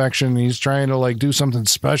his affection. He's trying to, like, do something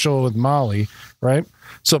special with Molly, right?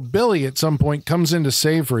 So Billy at some point comes in to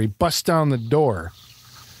save her. He busts down the door.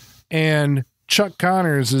 And Chuck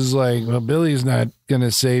Connors is like, well, Billy's not going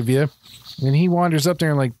to save you. And he wanders up there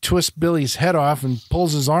and, like, twists Billy's head off and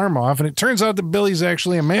pulls his arm off. And it turns out that Billy's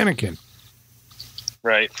actually a mannequin.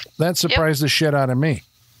 Right. That surprised the shit out of me.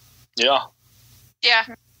 Yeah. Yeah.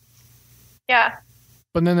 Yeah.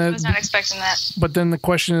 But then I was not expecting that. But then the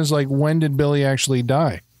question is, like, when did Billy actually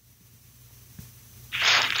die?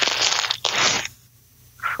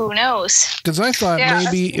 Who knows? Because I thought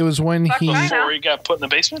maybe it was when before he got put in the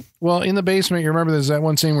basement. Well, in the basement, you remember there's that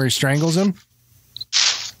one scene where he strangles him.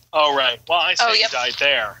 Oh right. Well, I say he died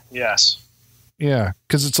there. Yes. Yeah,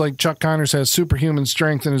 because it's like Chuck Connors has superhuman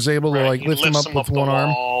strength and is able to, like, lift him up with one arm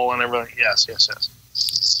and everything.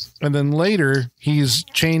 Yes. And then later he's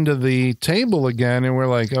chained to the table again, and we're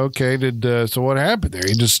like, okay, so what happened there?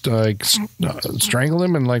 He just strangled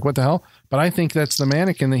him, and, like, what the hell? But I think that's the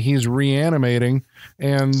mannequin that he's reanimating,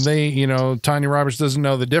 and they, Tanya Roberts doesn't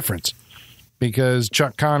know the difference because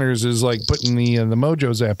Chuck Connors is, like, putting the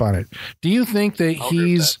Mojo Zap on it. Do you think that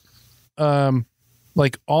he's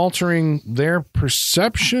like altering their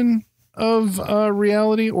perception of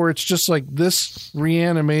reality, or it's just like this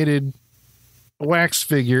reanimated wax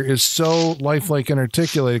figure is so lifelike and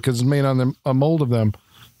articulated because it's made on a mold of them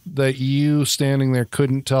that you standing there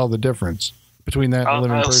couldn't tell the difference between that and a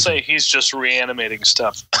living person? I'll say he's just reanimating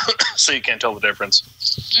stuff, so you can't tell the difference.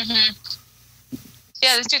 Mm-hmm.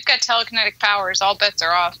 Yeah, this dude's got telekinetic powers. All bets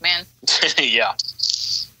are off, man. Yeah.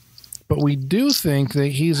 But we do think that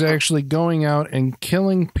he's actually going out and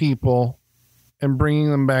killing people and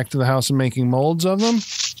bringing them back to the house and making molds of them.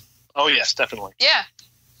 Oh, yes, definitely. Yeah.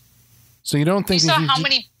 So you don't think you saw how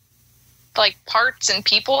many, like, parts and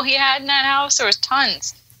people he had in that house? There was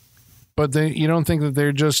tons. But you don't think that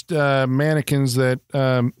they're just mannequins that,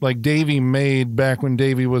 like, Davey made back when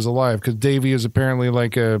Davey was alive? Because Davey is apparently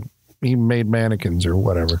like he made mannequins or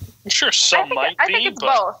whatever. I'm sure some might be. I think it's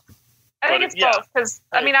both. I think it's both because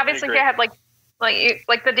I mean, obviously they had like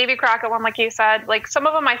Like the Davy Crockett one, like you said. Like some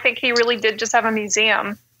of them, I think he really did just have a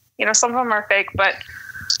museum. You know, some of them are fake, but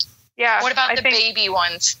yeah. What about the baby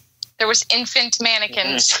ones? There was infant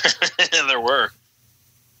mannequins. There were.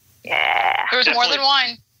 Yeah. There was more than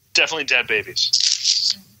one. Definitely dead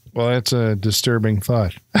babies. Well, that's a disturbing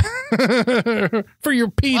thought for your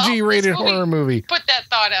PG-rated horror movie. Put that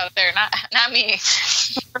thought out there, not me.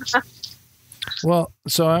 Well,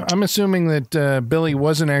 so I'm assuming that Billy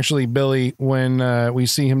wasn't actually Billy when we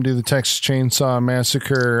see him do the Texas Chainsaw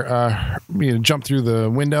Massacre, jump through the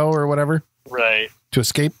window or whatever. Right. To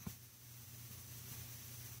escape.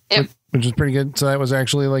 Yep. Which is pretty good. So that was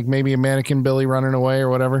actually like maybe a mannequin Billy running away or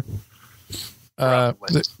whatever.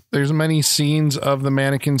 There's many scenes of the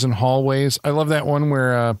mannequins in hallways. I love that one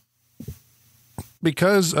where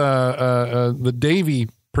because the Davy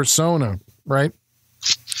persona, right,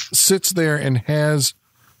 sits there and has,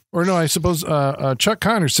 or no, I suppose Chuck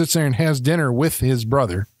Connor sits there and has dinner with his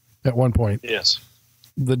brother at one point. Yes.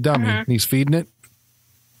 The dummy. Mm-hmm. He's feeding it.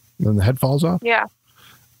 Then the head falls off. Yeah.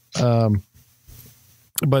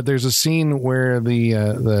 But there's a scene where the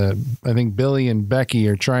I think Billy and Becky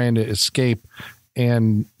are trying to escape,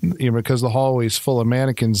 and because the hallway's full of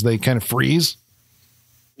mannequins, they kind of freeze.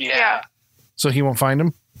 Yeah. So he won't find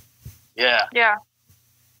them. Yeah. Yeah.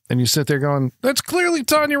 And you sit there going, "That's clearly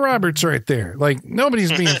Tanya Roberts right there. Like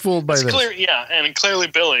nobody's being fooled by this." Clear, yeah, and clearly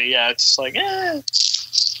Billy. Yeah, it's like,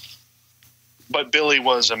 But Billy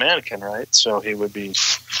was a mannequin, right? So he would be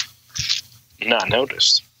not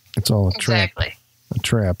noticed. It's all a trap. Exactly. A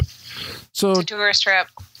trap. So it's a tourist trap.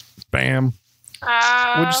 Bam.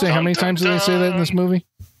 What'd you say? How many times did they say that in this movie?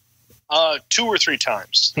 2 or 3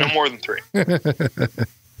 times. No more than 3.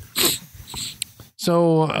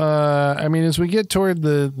 So, I mean, as we get toward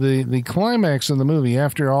the climax of the movie,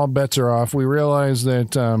 after all bets are off, we realize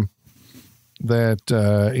that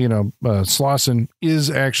Slauson is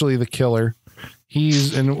actually the killer.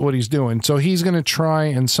 He's in what he's doing. So he's going to try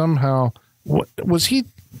and somehow,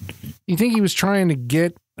 you think he was trying to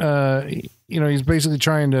get, he's basically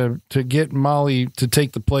trying to get Molly to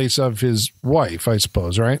take the place of his wife, I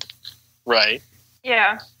suppose, right? Right.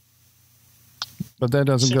 Yeah. But that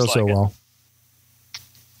doesn't go so well.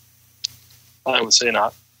 I would say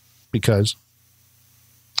not. Because?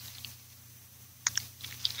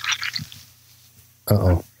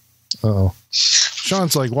 Uh-oh.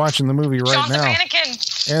 Sean's like watching the movie right Sean's now. Sean's a mannequin.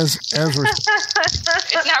 As we're...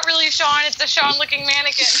 It's not really Sean, it's a Sean-looking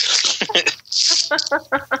mannequin.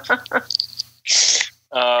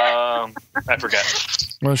 I forgot.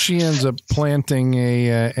 Well, she ends up planting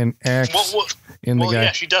an axe in the guy.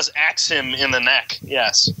 Yeah, she does axe him in the neck.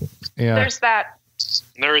 Yes. Yeah. There's that.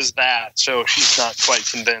 There is that. So she's not quite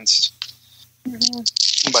convinced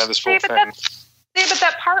by this whole thing. But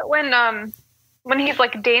that part when he's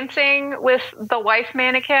like dancing with the wife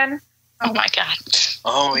mannequin. Oh my god.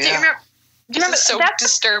 Oh yeah. Do you remember? So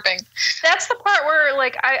disturbing. That's the part where,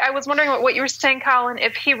 like, I was wondering what you were saying, Colin,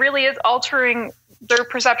 if he really is altering their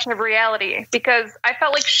perception of reality, because I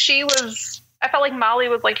felt like Molly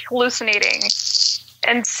was like hallucinating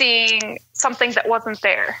and seeing something that wasn't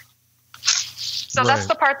there. So That's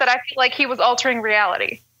the part that I feel like he was altering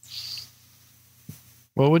reality.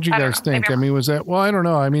 What would you guys think? I mean, was that, well, I don't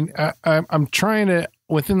know. I mean, I'm trying to,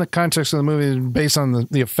 within the context of the movie, based on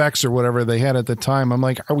the effects or whatever they had at the time, I'm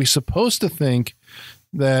like, are we supposed to think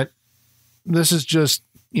that this is just,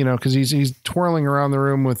 because he's twirling around the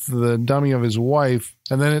room with the dummy of his wife,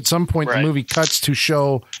 and then at some point the movie cuts to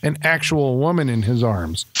show an actual woman in his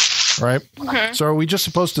arms, right? Mm-hmm. So are we just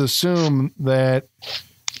supposed to assume that,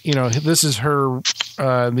 this is her,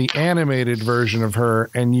 the animated version of her,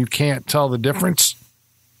 and you can't tell the difference?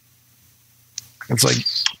 It's like,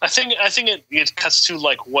 I think it cuts to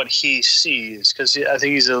like what he sees, because I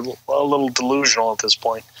think he's a little delusional at this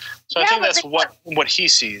point. So I think that's what he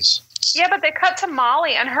sees. Yeah, but they cut to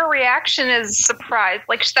Molly, and her reaction is surprise.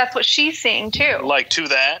 Like that's what she's seeing too. Like to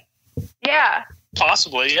that. Yeah.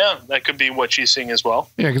 Possibly, yeah. That could be what she's seeing as well.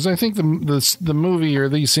 Yeah, because I think the movie or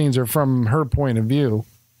these scenes are from her point of view.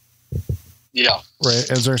 Yeah.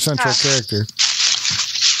 Right, as our central character.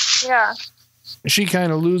 Yeah. She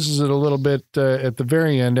kind of loses it a little bit at the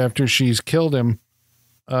very end after she's killed him.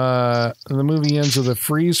 The movie ends with a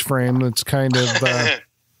freeze frame that's kind of...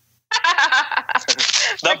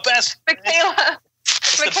 the best... Michaela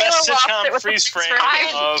best lost it with freeze frame.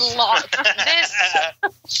 I lost this.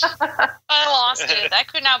 I lost it. I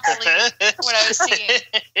could not believe what I was seeing.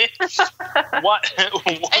 What?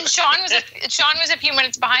 And Sean was a few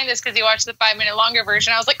minutes behind this because he watched the 5-minute longer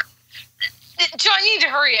version. I was like, John, you need to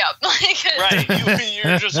hurry up. Right.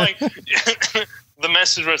 You're just like, the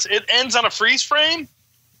message was, it ends on a freeze frame?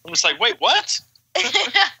 I'm just like, wait, what?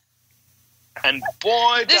 And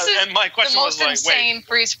boy, This is and my question the was most like, insane wait,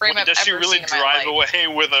 freeze frame I've does she ever really seen in my drive life. away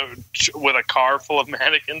with a car full of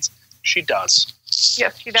mannequins? She does.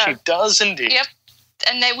 Yes, she does. She does indeed. Yep.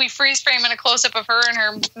 And then we freeze frame in a close up of her and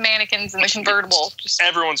her mannequins in the convertible. Just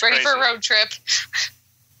Everyone's ready crazy. for a road trip.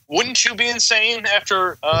 Wouldn't you be insane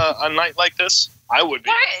after a night like this? I would be.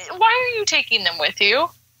 Why are you taking them with you?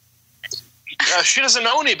 She doesn't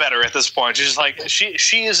know any better at this point. She's like,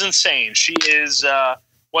 she is insane. She is,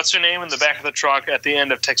 what's her name in the back of the truck at the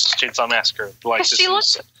end of Texas Chainsaw Massacre? Like, She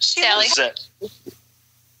looked Sally.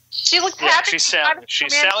 She looked Yeah, happy.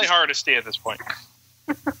 she's Sally Hardesty at this point.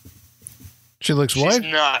 She looks She's what?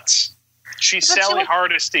 nuts. She's But she Sally look-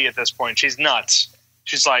 Hardesty at this point. She's nuts.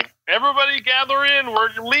 She's like, everybody gather in. We're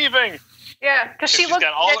leaving. Yeah, because she She's looked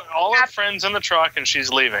got all her friends in the truck, and she's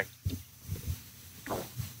leaving.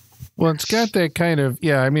 Well, it's got that kind of,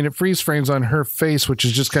 yeah, I mean, it freeze frames on her face, which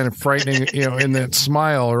is just kind of frightening, in that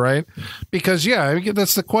smile, right? Because, yeah, I mean,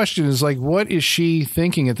 that's the question is like, what is she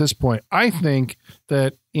thinking at this point? I think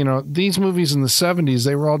that, these movies in the 70s,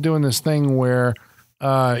 they were all doing this thing where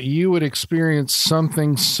you would experience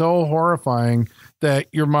something so horrifying that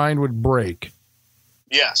your mind would break.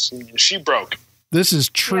 Yes, she broke. This is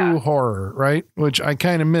true horror, right? Which I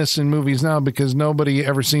kind of miss in movies now because nobody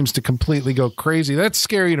ever seems to completely go crazy. That's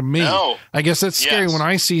scary to me. No. I guess that's scary Yes. when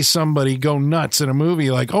I see somebody go nuts in a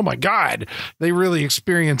movie like, oh my God, they really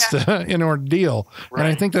experienced an ordeal. Right.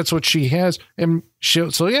 And I think that's what she has. And so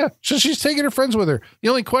she's taking her friends with her. The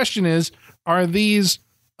only question is, are these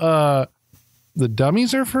the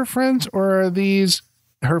dummies of her friends, or are these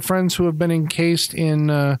her friends who have been encased in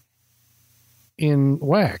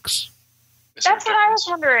wax? That's what I was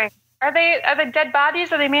wondering. Are they dead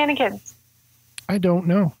bodies or are they mannequins? I don't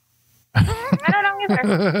know. I don't know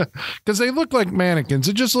either. Because they look like mannequins.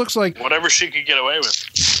 It just looks like, Whatever she could get away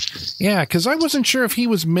with. yeah, because I wasn't sure if he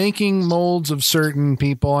was making molds of certain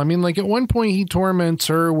people. I mean, like at one point he torments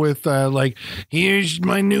her with like, here's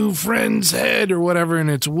my new friend's head or whatever, and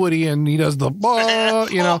it's Woody, and he does the, That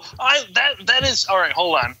is, all right,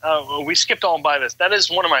 hold on. We skipped all by this. That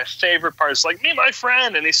is one of my favorite parts. Like, meet my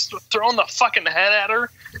friend, and he's throwing the fucking head at her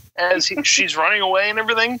as she's running away and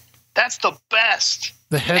everything. That's the best.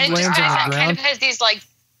 The head And lands on the kind ground. of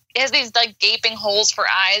has these gaping holes for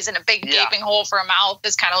eyes and a big Yeah. gaping hole for a mouth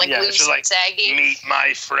that's kind of like loose she's and like, saggy. meet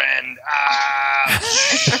my friend.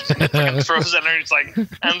 Fucking throws at her. It's like,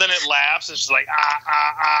 and then it laughs. And she's like,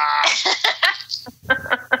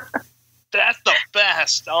 That's the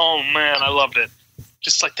best. Oh man, I loved it.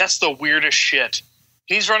 Just like, that's the weirdest shit.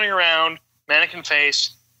 He's running around, mannequin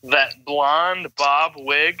face, that blonde bob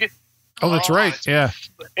wig. Oh, that's right. Yeah.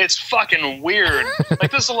 It's fucking weird.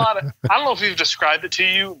 Like, there's a lot of, I don't know if we've described it to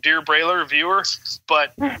you, dear Brailer viewer,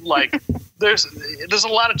 but like, there's a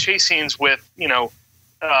lot of chase scenes with, him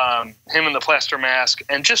in the plaster mask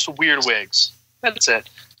and just weird wigs. That's it.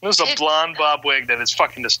 There's a blonde bob wig that is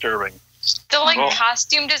fucking disturbing. The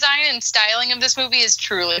costume design and styling of this movie is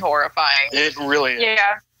truly horrifying. It really is.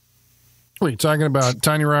 Yeah. What are you talking about?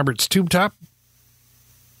 Tanya Roberts' tube top?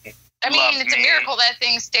 I mean, Love it's a me. miracle that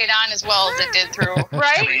thing stayed on as well as it did through.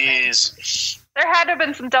 Right? Please. There had to have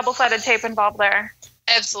been some double-sided tape involved there.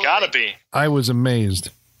 Absolutely. Gotta be. I was amazed.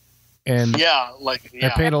 And Yeah, I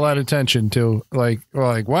paid a lot of attention to like,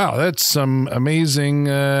 wow, that's some amazing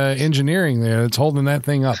engineering there. It's holding that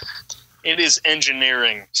thing up. It is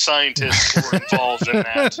engineering. Scientists who are involved in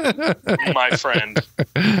that, my friend.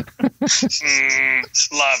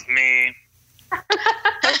 Love me.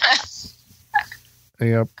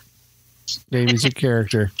 Yep. Davey's a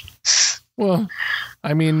character. Well,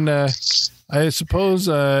 I mean, I suppose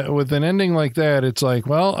with an ending like that, it's like,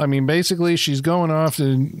 well, I mean, basically she's going off to,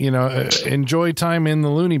 enjoy time in the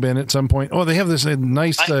loony bin at some point. Oh, they have this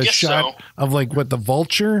nice I guess shot of like the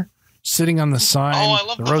vulture sitting on the sign. Oh, I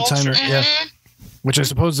love the road sign, vulture. yeah. Which I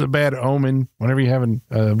suppose is a bad omen whenever you have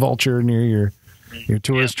a vulture near your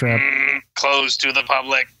tourist trap. Closed to the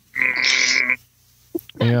public.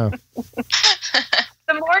 Yeah.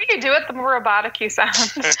 The more you do it, the more robotic you sound.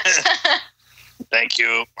 Thank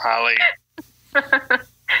you, Holly.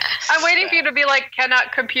 I'm waiting for you to be like,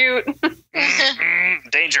 cannot compute.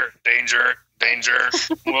 Danger.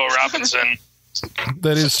 Will Robinson.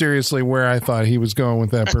 That is seriously where I thought he was going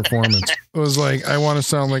with that performance. It was like, I want to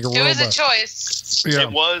sound like a robot. It was a choice. Yeah.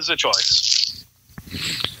 It was a choice.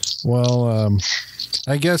 Well,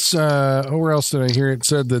 I guess, where else did I hear it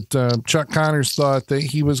said that Chuck Connors thought that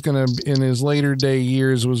he was going to, in his later day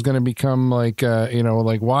years, was going to become like,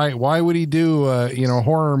 why would he do a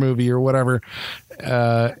horror movie or whatever?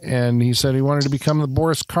 And he said he wanted to become the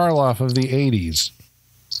Boris Karloff of the 80s.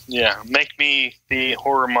 Yeah, make me the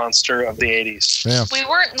horror monster of the 80s. Yeah. We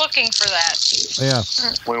weren't looking for that. Yeah.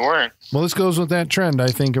 We weren't. Well, this goes with that trend, I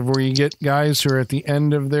think, of where you get guys who are at the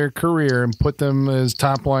end of their career and put them as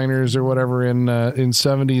top liners or whatever in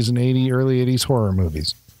 70s and early 80s horror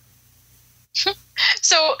movies.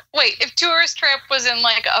 So, wait, if Tourist Trap was in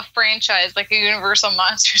like a franchise, like a Universal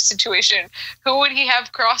Monster situation, who would he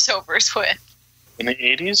have crossovers with? In the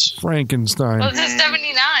 80s? Frankenstein. Well, this is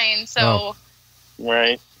 79, so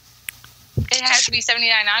Right. it has to be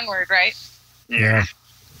 79 onward, right? Yeah.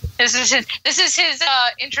 This is his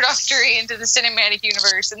introductory into the cinematic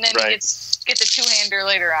universe, and then he gets a two-hander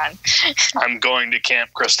later on. I'm going to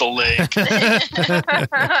Camp Crystal Lake.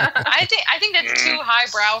 I think that's too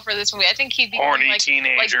highbrow for this movie. I think he'd be Horny like,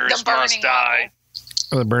 teenagers the Burning must die.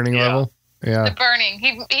 Oh, the Burning level? Yeah. The Burning.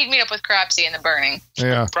 He'd meet up with Cropsy in the Burning.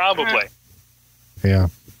 Yeah. Probably. Yeah.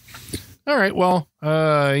 All right. Well,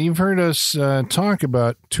 you've heard us talk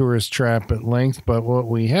about Tourist Trap at length, but what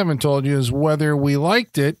we haven't told you is whether we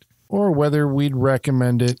liked it or whether we'd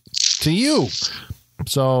recommend it to you.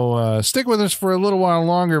 So stick with us for a little while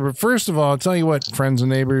longer. But first of all, I'll tell you what, friends and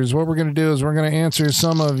neighbors, what we're going to do is we're going to answer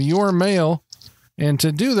some of your mail. And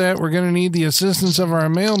to do that, we're going to need the assistance of our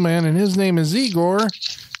mailman, and his name is Igor.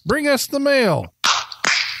 Bring us the mail.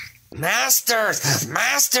 Masters,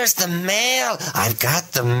 the mail. I've got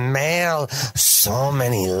the mail. So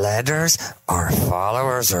many letters. Our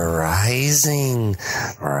followers are rising.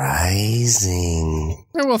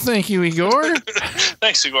 Well, thank you, Igor.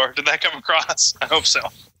 Thanks, Igor. Did that come across? I hope so.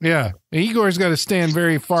 Yeah. Igor's got to stand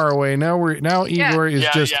very far away. Now Igor is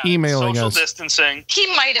just emailing Social us. distancing. He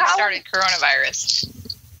might have started coronavirus.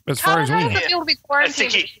 As far as we know. I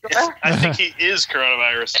think he is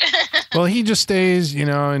coronavirus. Well, he just stays,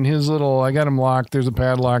 in his little, I got him locked. There's a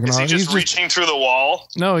padlock and Is all. he just reaching through the wall?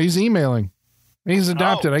 No, he's emailing. He's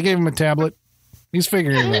adopted. I gave him a tablet. He's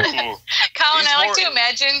figuring it out. Colin, I like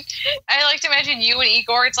to imagine you and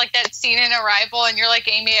Igor. It's like that scene in Arrival, and you're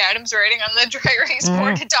like Amy Adams riding on the dry erase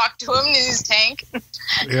board to talk to him in his tank.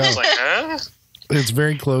 Yeah. I was like, huh? It's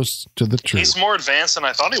very close to the truth. He's more advanced than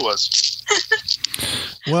I thought he was.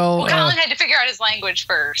 Well, Colin had to figure out his language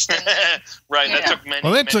first. Right, that took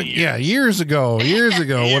many years ago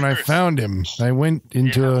when I found him. I went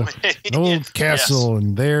into an old castle,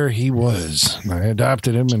 and there he was. I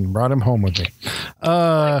adopted him and brought him home with me.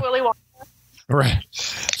 Like Willy Wonka. Right.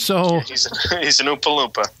 So he's an Oompa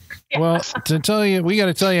Loompa. Well, we got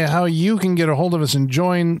to tell you how you can get a hold of us and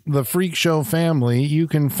join the Freak Show family. You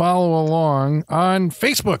can follow along on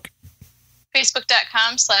Facebook.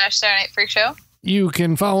 Facebook.com/Saturday Night Freak Show. You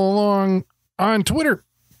can follow along on Twitter.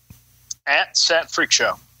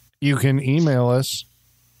 @SatFreakShow. You can email us.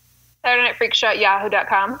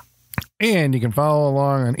 SaturdayNightFreakShow@yahoo.com. And you can follow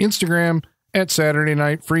along on Instagram @Saturday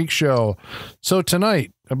Night Freak Show. So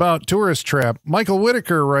tonight, about Tourist Trap, Michael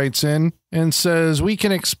Whitaker writes in and says, we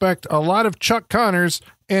can expect a lot of Chuck Connors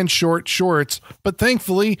and short shorts, but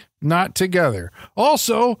thankfully not together.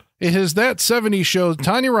 Also, it is that 70s show,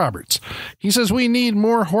 Tanya Roberts. He says we need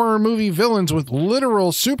more horror movie villains with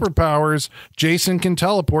literal superpowers. Jason can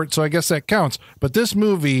teleport, so I guess that counts. But this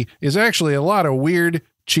movie is actually a lot of weird,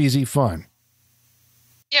 cheesy fun.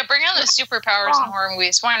 Yeah, bring on the superpowers in horror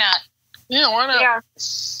movies. Why not? Yeah, why not? Yeah.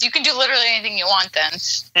 You can do literally anything you want then.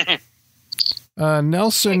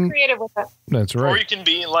 Nelson. Get creative with it. That's right. Or you can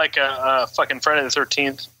be like a fucking Friday the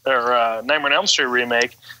 13th or Nightmare on Elm Street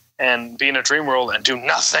remake and be in a dream world and do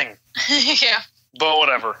nothing. Yeah. But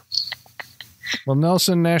whatever. Well,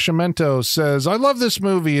 Nelson Nascimento says, I love this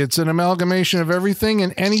movie. It's an amalgamation of everything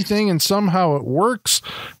and anything, and somehow it works.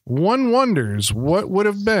 One wonders what would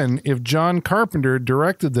have been if John Carpenter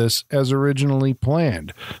directed this as originally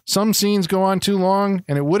planned. Some scenes go on too long,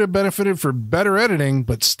 and it would have benefited for better editing,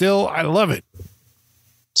 but still, I love it.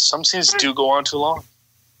 Some scenes do go on too long.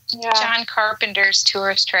 Yeah. John Carpenter's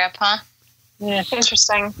Tourist Trap, huh? Yeah.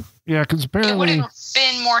 Interesting. Yeah, because It would apparently, have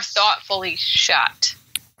been more thoughtfully shot.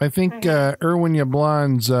 I think Erwin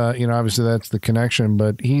Yablon's, obviously that's the connection,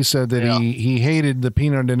 but he said that he hated the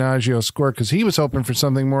Pino Donaggio score because he was hoping for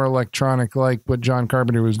something more electronic like what John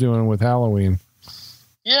Carpenter was doing with Halloween.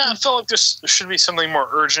 Yeah, I felt like there should be something more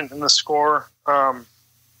urgent in the score.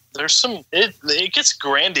 There's some, it gets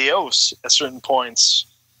grandiose at certain points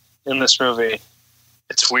in this movie.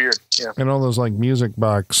 It's weird. Yeah. And all those like music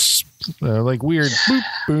box, like weird. Boop,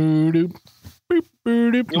 boop, doop.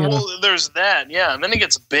 Well, there's that, yeah, and then it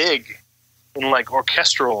gets big and like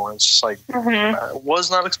orchestral, and it's just like I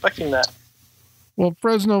was not expecting that. Well,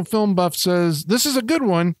 Fresno Film Buff says this is a good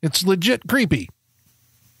one. It's legit creepy.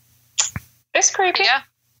 It's creepy. Yeah,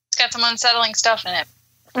 it's got some unsettling stuff in it.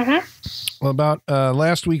 Mm-hmm. Well, about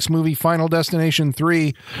last week's movie, Final Destination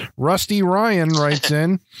 3, Rusty Ryan writes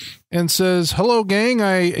in and says, "Hello, gang.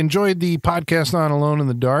 I enjoyed the podcast on Alone in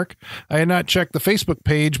the Dark. I had not checked the Facebook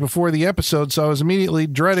page before the episode, so I was immediately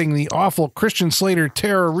dreading the awful Christian Slater,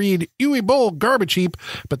 Tara Reid, Uwe Boll garbage heap,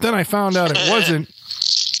 but then I found out it wasn't."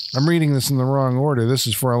 I'm reading this in the wrong order. This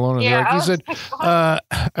is for Alone in the Dark. He said,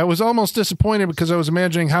 I was almost disappointed because I was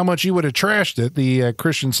imagining how much you would have trashed it, the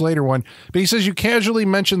Christian Slater one. But he says, you casually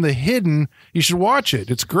mentioned The Hidden. You should watch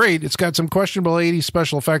it. It's great. It's got some questionable 80s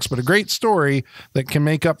special effects, but a great story that can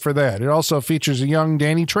make up for that. It also features a young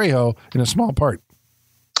Danny Trejo in a small part.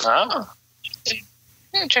 Oh.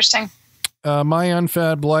 Interesting. My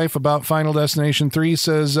Unfab Life about Final Destination 3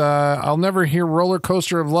 says, I'll never hear Roller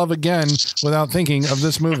Coaster of Love again without thinking of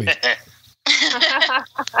this movie.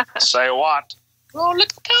 Say what? Roller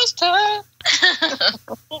coaster.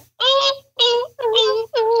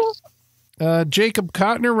 Jacob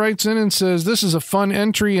Kottner writes in and says, this is a fun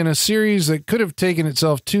entry in a series that could have taken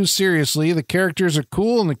itself too seriously. The characters are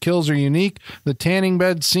cool and the kills are unique. The tanning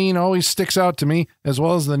bed scene always sticks out to me, as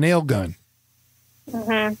well as the nail gun.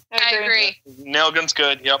 Mm-hmm. I agree. Nail gun's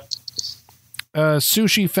good. Yep.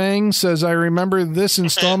 Sushi Fang says, I remember this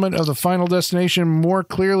installment of the Final Destination more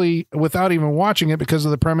clearly without even watching it because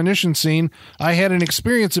of the premonition scene. I had an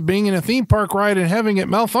experience of being in a theme park ride and having it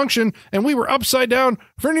malfunction, and we were upside down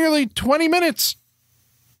for nearly 20 minutes.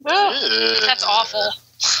 That's awful.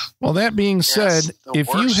 Well, that being said, if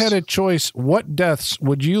you had a choice, what deaths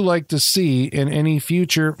would you like to see in any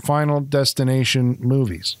future Final Destination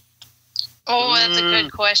movies? Oh, that's a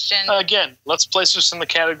good question. Again, let's place this in the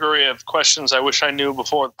category of questions I wish I knew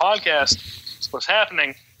before the podcast was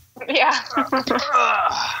happening. Yeah.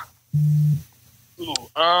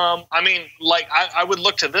 I mean, like, I would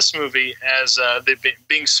look to this movie as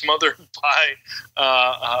being smothered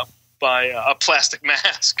by a plastic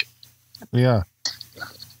mask. Yeah.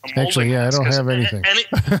 Actually, yeah, I don't have anything.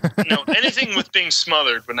 Anything with being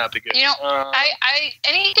smothered would not be good. You know, I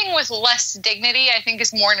anything with less dignity, I think,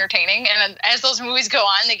 is more entertaining. And as those movies go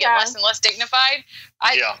on, they get less and less dignified.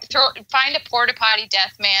 Find a porta potty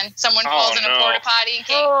death, man. Someone falls in a porta potty and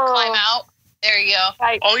can't climb out. There you go.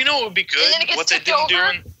 Oh, you know what would be good? What they didn't do.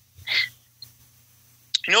 You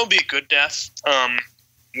know, what would be a good death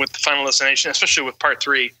with the Final Destination, especially with Part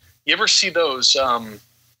 3. You ever see those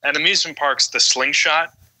at amusement parks? The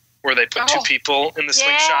slingshot. Where they put two people in the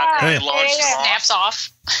slingshot and they launch them off. Snaps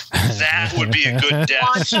off. That would be a good death.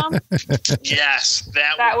 Launch them? Yes,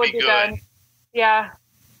 that would be good. Yeah.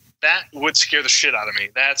 That would scare the shit out of me.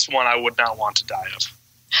 That's one I would not want to die of.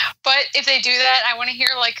 But if they do that, I want to hear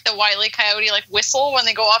like the Wile E. Coyote like whistle when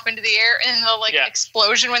they go off into the air and the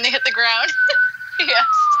explosion when they hit the ground. Yes.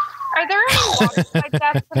 Are there any water slide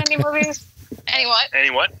deaths in any movies? Any what?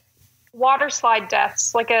 Any what? Water slide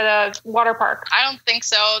deaths, like at a water park. I don't think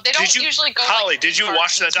so. They don't usually go. Holly, did you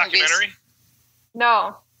watch that documentary?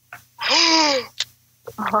 No. The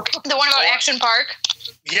one about Action Park?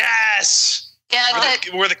 Yes. Yeah,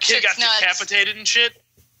 where the kid got decapitated and shit.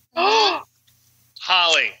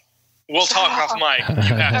 Holly, we'll talk off mic.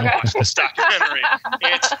 You have to watch this documentary.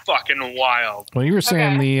 It's fucking wild. Well, you were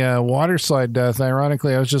saying the water slide death.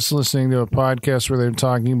 Ironically, I was just listening to a podcast where they were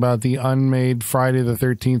talking about the unmade Friday the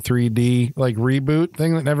 13th 3D like reboot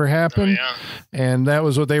thing that never happened. Oh, yeah. And that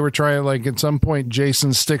was what they were trying. Like at some point,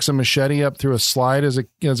 Jason sticks a machete up through a slide as a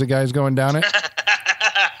guy's going down it.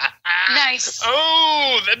 Nice.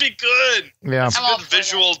 Oh, that'd be good. Yeah. It's a good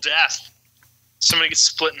visual death. Somebody gets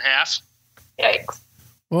split in half. Yikes.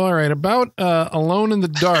 Well, all right. About Alone in the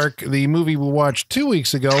Dark, the movie we watched 2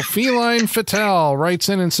 weeks ago, Feline Fatale writes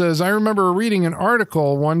in and says, I remember reading an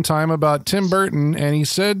article one time about Tim Burton, and he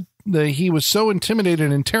said that he was so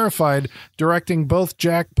intimidated and terrified directing both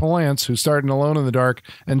Jack Palance, who starred in Alone in the Dark,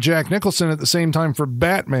 and Jack Nicholson at the same time for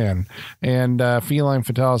Batman. And Feline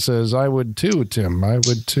Fatale says, I would too, Tim. I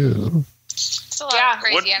would too. It's a lot of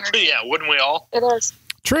crazy energy. Yeah, wouldn't we all? It is.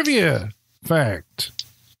 Trivia fact.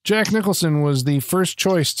 Jack Nicholson was the first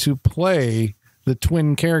choice to play the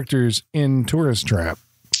twin characters in Tourist Trap.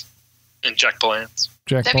 And Jack Palance.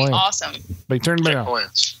 That'd be awesome. But he turned Jack down.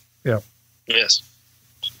 Palance. Yeah. Yes.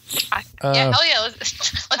 Hell yeah.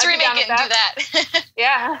 Let's remake it and do that.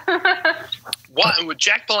 Yeah. What?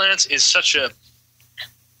 Jack Palance is such a...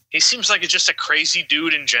 He seems like just a crazy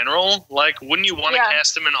dude in general. Like, wouldn't you want to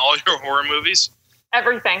cast him in all your horror movies?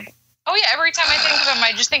 Everything. Oh, yeah. Every time I think of him,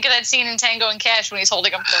 I just think of that scene in Tango and Cash when he's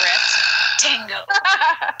holding up the rats. Tango,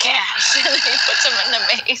 Cash. And then he puts him in the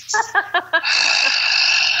maze.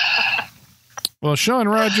 Well, Sean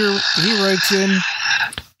Roger, he writes in.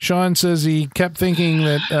 Sean says he kept thinking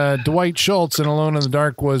that Dwight Schultz in Alone in the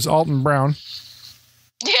Dark was Alton Brown.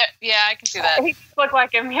 I can see that. He looked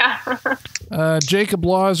like him, yeah. Jacob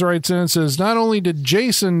Laws writes in and says, not only did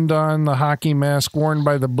Jason don the hockey mask worn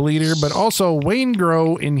by the Bleeder, but also Wayne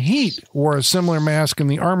Grow in Heat wore a similar mask in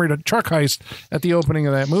the armored truck heist at the opening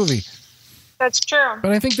of that movie. That's true.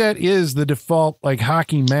 But I think that is the default, like,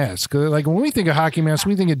 hockey mask. Like, when we think of hockey mask,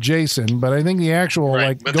 we think of Jason, but I think the actual,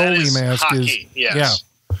 like, goalie mask hockey, is... yes.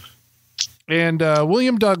 Yeah. And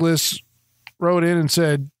William Douglas wrote in and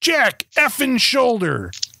said, Jack effing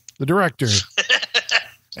Shoulder, the director.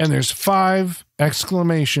 And there's 5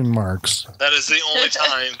 exclamation marks. That is the only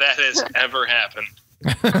time that has ever happened.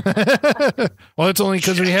 Well, it's only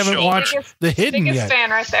because we haven't watched The Hidden biggest yet. fan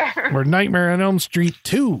right there. Or Nightmare on Elm Street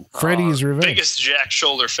 2, Freddy's Revenge. Biggest Jack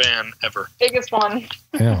Shoulder fan ever. Biggest one.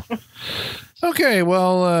 Yeah. Okay,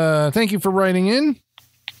 well, thank you for writing in.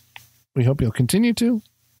 We hope you'll continue to.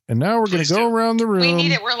 And now we're going to go around the room. We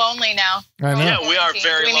need it. We're lonely now. I know. Yeah, we are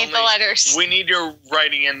very lonely. We need the letters. We need your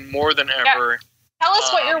writing in more than ever. Tell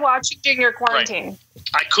us what you're watching during your quarantine.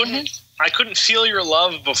 Right. I couldn't feel your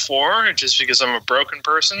love before just because I'm a broken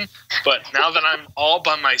person, but now that I'm all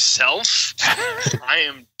by myself, I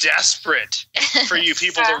am desperate for you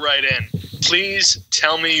people to write in. Please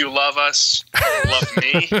tell me you love us, love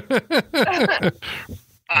me.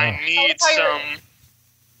 I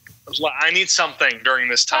need something during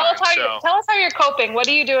this time. Tell us how you're coping. What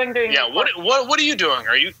are you doing during? Yeah, what are you doing?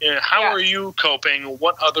 Are you how are you coping?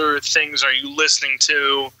 What other things are you listening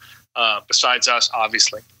to besides us?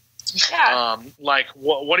 Obviously. Yeah. Like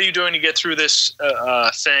what are you doing to get through this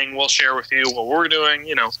thing? We'll share with you what we're doing.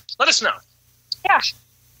 Let us know. Yeah.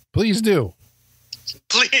 Please do.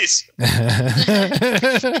 Please.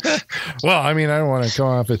 Well, I mean, I don't want to come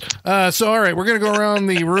off it. So, all right, we're going to go around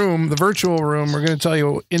the room, the virtual room. We're going to tell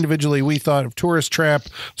you individually we thought of Tourist Trap,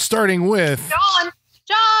 starting with John.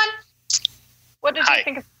 What did you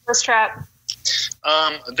think of Tourist Trap?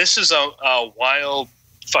 This is a wild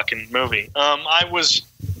fucking movie. I've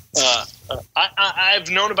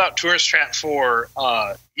known about Tourist Trap for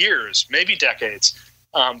years, maybe decades,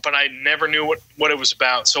 but I never knew what it was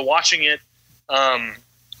about. So watching it,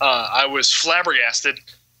 I was flabbergasted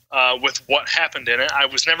with what happened in it. I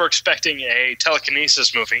was never expecting a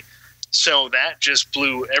telekinesis movie, so that just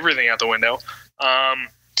blew everything out the window.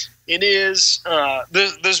 It is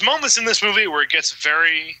there's moments in this movie where it gets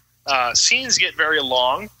scenes get very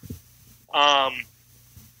long, but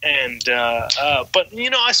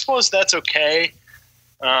I suppose that's okay.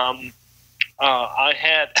 I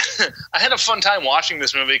had a fun time watching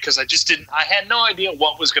this movie because I had no idea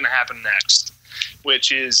what was going to happen next,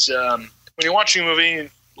 which is when you're watching a movie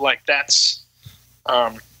like that's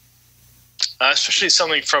especially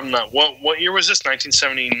something from what year was this?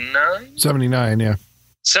 1979? 79, yeah.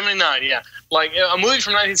 79, yeah. Like a movie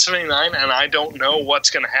from 1979, and I don't know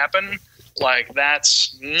what's going to happen. Like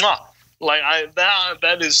that's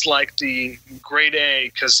that is like the grade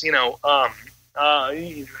A because at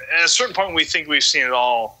a certain point we think we've seen it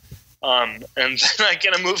all, and then I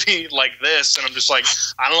get a movie like this, and I'm just like,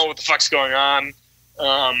 I don't know what the fuck's going on.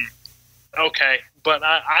 Okay, but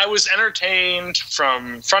I was entertained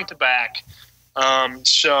from front to back.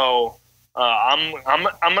 So I'm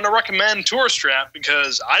going to recommend Tourist Trap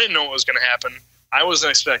because I didn't know what was going to happen. I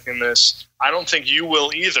wasn't expecting this. I don't think you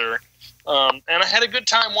will either. And I had a good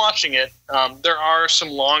time watching it. There are some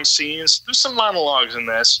long scenes. There's some monologues in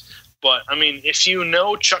this. But, I mean, if you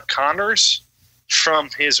know Chuck Connors from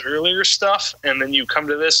his earlier stuff and then you come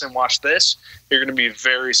to this and watch this, you're going to be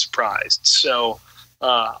very surprised. So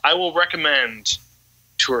I will recommend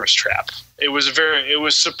Tourist Trap. It was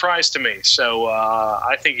a surprise to me. So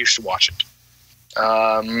I think you should watch it.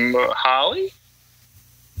 Holly,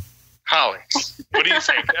 what do you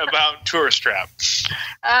think about Tourist Trap?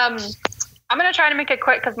 I'm going to try to make it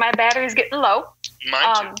quick because my battery's getting low.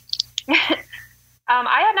 Mine too.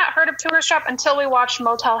 I had not heard of Tourist Trap until we watched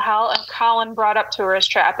Motel Hell, and Colin brought up Tourist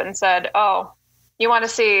Trap and said, "Oh, you want to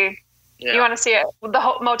see? Yeah. You want to see it?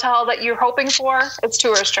 The motel that you're hoping for? It's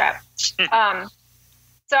Tourist Trap."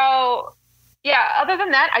 So, yeah. Other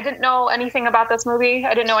than that, I didn't know anything about this movie.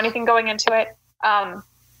 I didn't know anything going into it.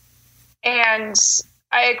 And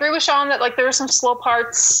I agree with Sean that there were some slow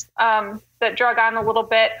parts that drug on a little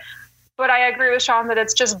bit, but I agree with Sean that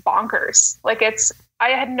it's just bonkers.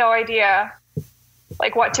 I had no idea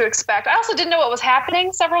what to expect. I also didn't know what was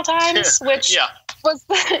happening several times, which was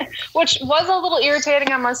a little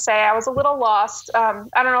irritating, I must say. I was a little lost. I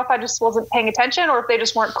don't know if I just wasn't paying attention or if they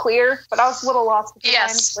just weren't clear, but I was a little lost.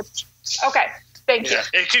 Yes. Okay. Thank you.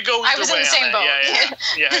 It could go either way. I was in the same boat.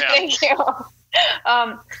 Yeah. Thank you.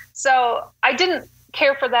 So I didn't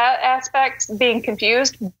care for that aspect, being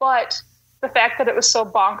confused, but the fact that it was so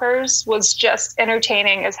bonkers was just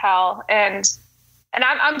entertaining as hell. And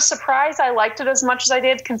I'm surprised I liked it as much as I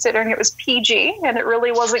did, considering it was PG and it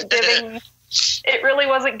really wasn't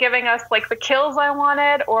giving us like the kills I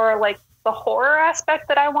wanted or like the horror aspect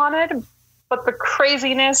that I wanted. But the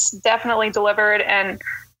craziness definitely delivered, and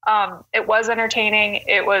it was entertaining.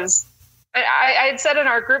 It was. I had said in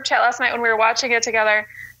our group chat last night when we were watching it together,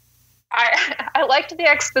 I liked the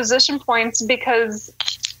exposition points because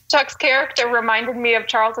Chuck's character reminded me of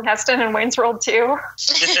Charlton Heston in Wayne's World 2.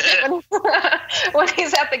 when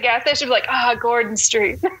he's at the gas station, like, Gordon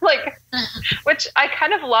Street. like, which I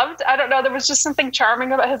kind of loved. I don't know. There was just something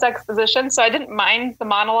charming about his exposition, so I didn't mind the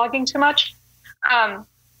monologuing too much.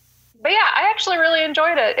 But yeah, I actually really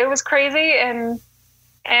enjoyed it. It was crazy, and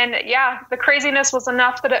yeah, the craziness was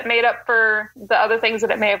enough that it made up for the other things that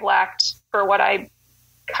it may have lacked for what I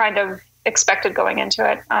kind of expected going into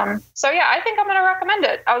it. So yeah, I think I'm going to recommend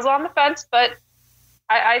it. I was on the fence, but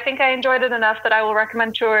I think I enjoyed it enough that I will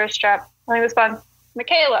recommend Tourist Trap. I think it was fun.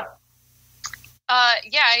 Michaela.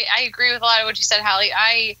 Yeah, I agree with a lot of what you said, Hallie.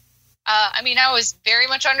 I mean, I was very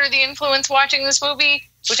much under the influence watching this movie,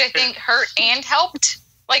 which I think hurt and helped.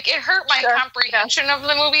 Like, it hurt my comprehension of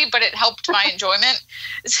the movie, but it helped my enjoyment.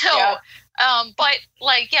 So, but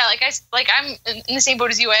I'm in the same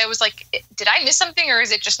boat as you. I was like, did I miss something, or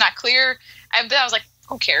is it just not clear? But I was like,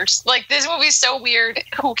 who cares? Like, this movie's so weird.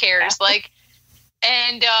 Who cares? Like,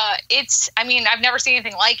 and I mean, I've never seen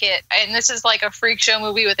anything like it. And this is like a freak show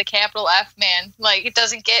movie with a capital F, man. Like, it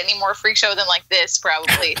doesn't get any more freak show than like this,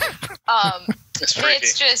 probably. It's freaky.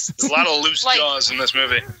 It's just there's a lot of loose jaws in this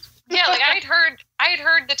movie. Yeah, like I had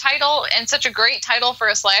heard the title, and such a great title for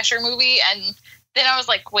a slasher movie, and then I was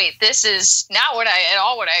like, wait, this is not what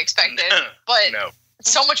I expected, but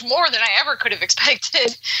so much more than I ever could have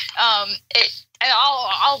expected.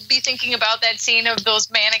 I'll be thinking about that scene of those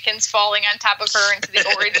mannequins falling on top of her into the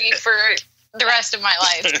orgy for the rest of my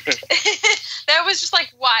life. That was just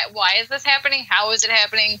like, why is this happening? How is it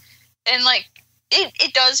happening? And like,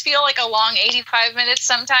 it does feel like a long 85 minutes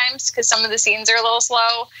sometimes, because some of the scenes are a little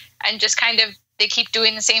slow and just kind of, they keep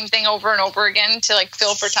doing the same thing over and over again to like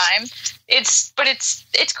fill for time. It's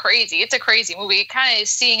crazy. It's a crazy movie. Kind of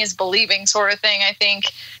seeing is believing sort of thing, I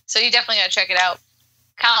think. So you definitely got to check it out.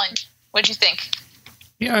 Colin, what'd you think?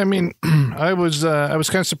 Yeah, I mean, I was kind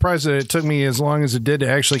of surprised that it took me as long as it did to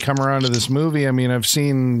actually come around to this movie. I mean, I've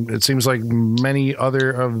seen, it seems like many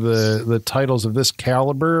other of the titles of this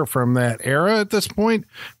caliber from that era at this point,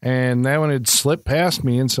 and that one had slipped past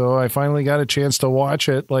me, and so I finally got a chance to watch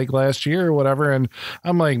it like last year or whatever, and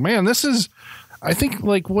I'm like, man, this is, I think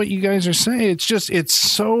like what you guys are saying, it's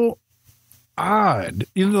so odd.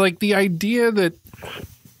 You know, like the idea that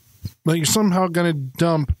like you're somehow going to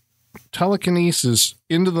dump telekinesis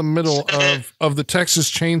into the middle of the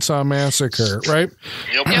Texas Chainsaw Massacre, right?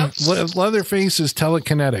 Yep. Leatherface's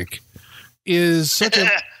telekinetic is such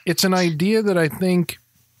it's an idea that I think,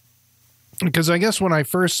 because I guess when I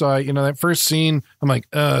first saw it, you know, that first scene, I'm like,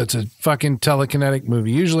 it's a fucking telekinetic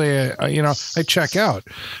movie. Usually, I check out,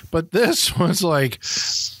 but this was like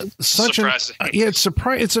such surprising.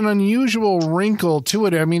 It's an unusual wrinkle to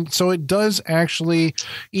it. I mean, so it does actually,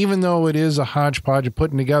 even though it is a hodgepodge of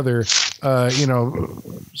putting together,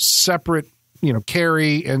 separate,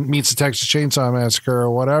 Carrie and meets the Texas Chainsaw Massacre or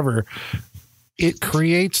whatever. It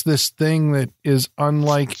creates this thing that is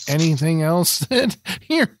unlike anything else that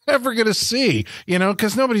you're ever going to see,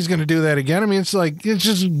 because nobody's going to do that again. I mean, it's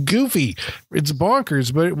just goofy. It's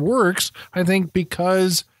bonkers, but it works, I think,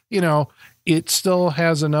 because, it still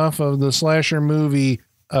has enough of the slasher movie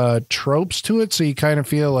tropes to it. So you kind of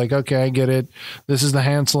feel like, okay, I get it. This is the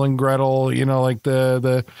Hansel and Gretel, like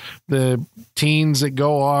the teens that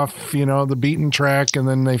go off, the beaten track, and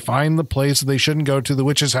then they find the place that they shouldn't go to, the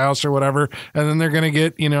witch's house or whatever. And then they're going to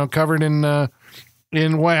get, covered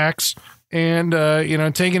in wax and,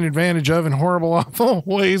 taken advantage of in horrible, awful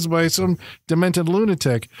ways by some demented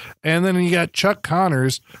lunatic. And then you got Chuck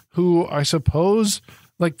Connors, who I suppose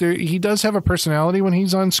he does have a personality when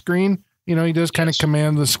he's on screen. He does kind of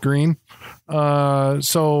command the screen.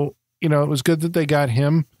 So, it was good that they got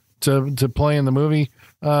him to play in the movie.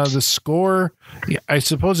 The score, I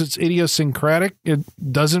suppose it's idiosyncratic. It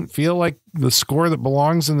doesn't feel like the score that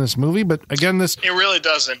belongs in this movie, but again, it really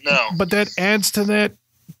doesn't, no. But that adds to that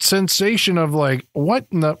sensation of like, what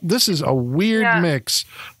in the, this is a weird mix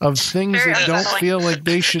of things that don't feel like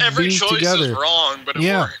they should be together. Every choice is wrong, but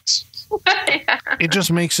it works. it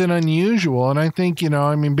just makes it unusual. And I think,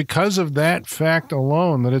 because of that fact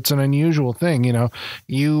alone, that it's an unusual thing,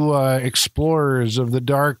 you explorers of the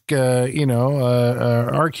dark,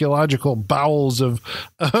 archaeological bowels of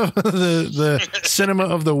the cinema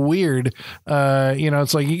of the weird,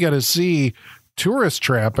 it's like you got to see Tourist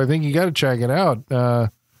Trap. I think you got to check it out.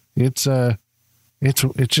 It's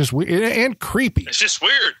just weird and creepy. It's just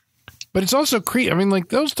weird. But it's also creepy. I mean, like,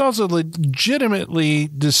 those dolls are legitimately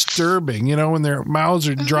disturbing, when their mouths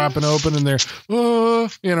are dropping open and they're,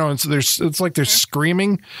 and so it's like they're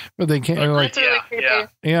screaming, but they can't. It's really creepy.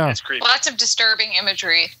 Yeah. It's creepy. Lots of disturbing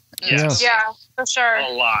imagery. Yes. Yeah, for sure. A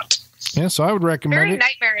lot. Yeah, so I would recommend Very it.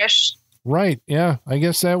 nightmarish. Right. Yeah. I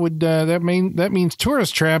guess that would that means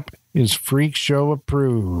Tourist Trap is Freak Show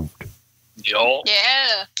approved. Yo.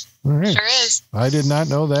 Yeah. All right. Sure is. I did not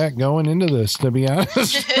know that going into this, to be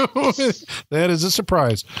honest. That is a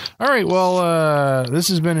surprise. All right. Well, this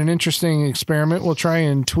has been an interesting experiment. We'll try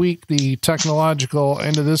and tweak the technological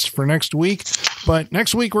end of this for next week. But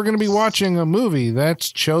next week, we're going to be watching a movie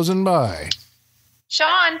that's chosen by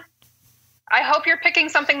Sean, I hope you're picking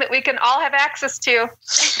something that we can all have access to.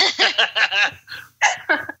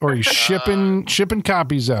 or he's shipping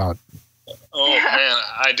copies out. Oh, man,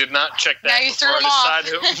 I did not check that Now you before threw 'em I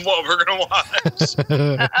decided what we're going to watch.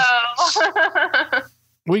 Oh.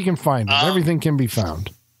 We can find it. Everything can be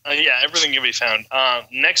found. Yeah, everything can be found.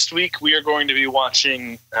 Next week, we are going to be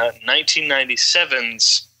watching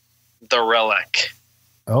 1997's The Relic.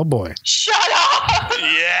 Oh, boy. Shut up!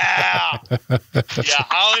 Yeah. Yeah,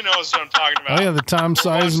 Holly knows what I'm talking about. Oh, yeah, the Tom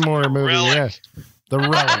Sizemore movie. Relic. Yeah. The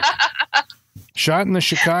Relic. Shot in the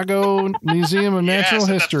Chicago Museum of Natural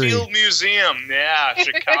History. At the Field Museum. Yeah,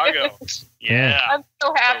 Chicago. Yeah. I'm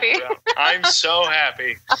so happy. I'm so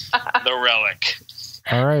happy. The Relic.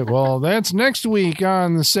 All right. Well, that's next week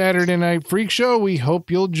on the Saturday Night Freak Show. We hope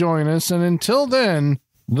you'll join us. And until then,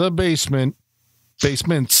 the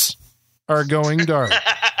basements are going dark.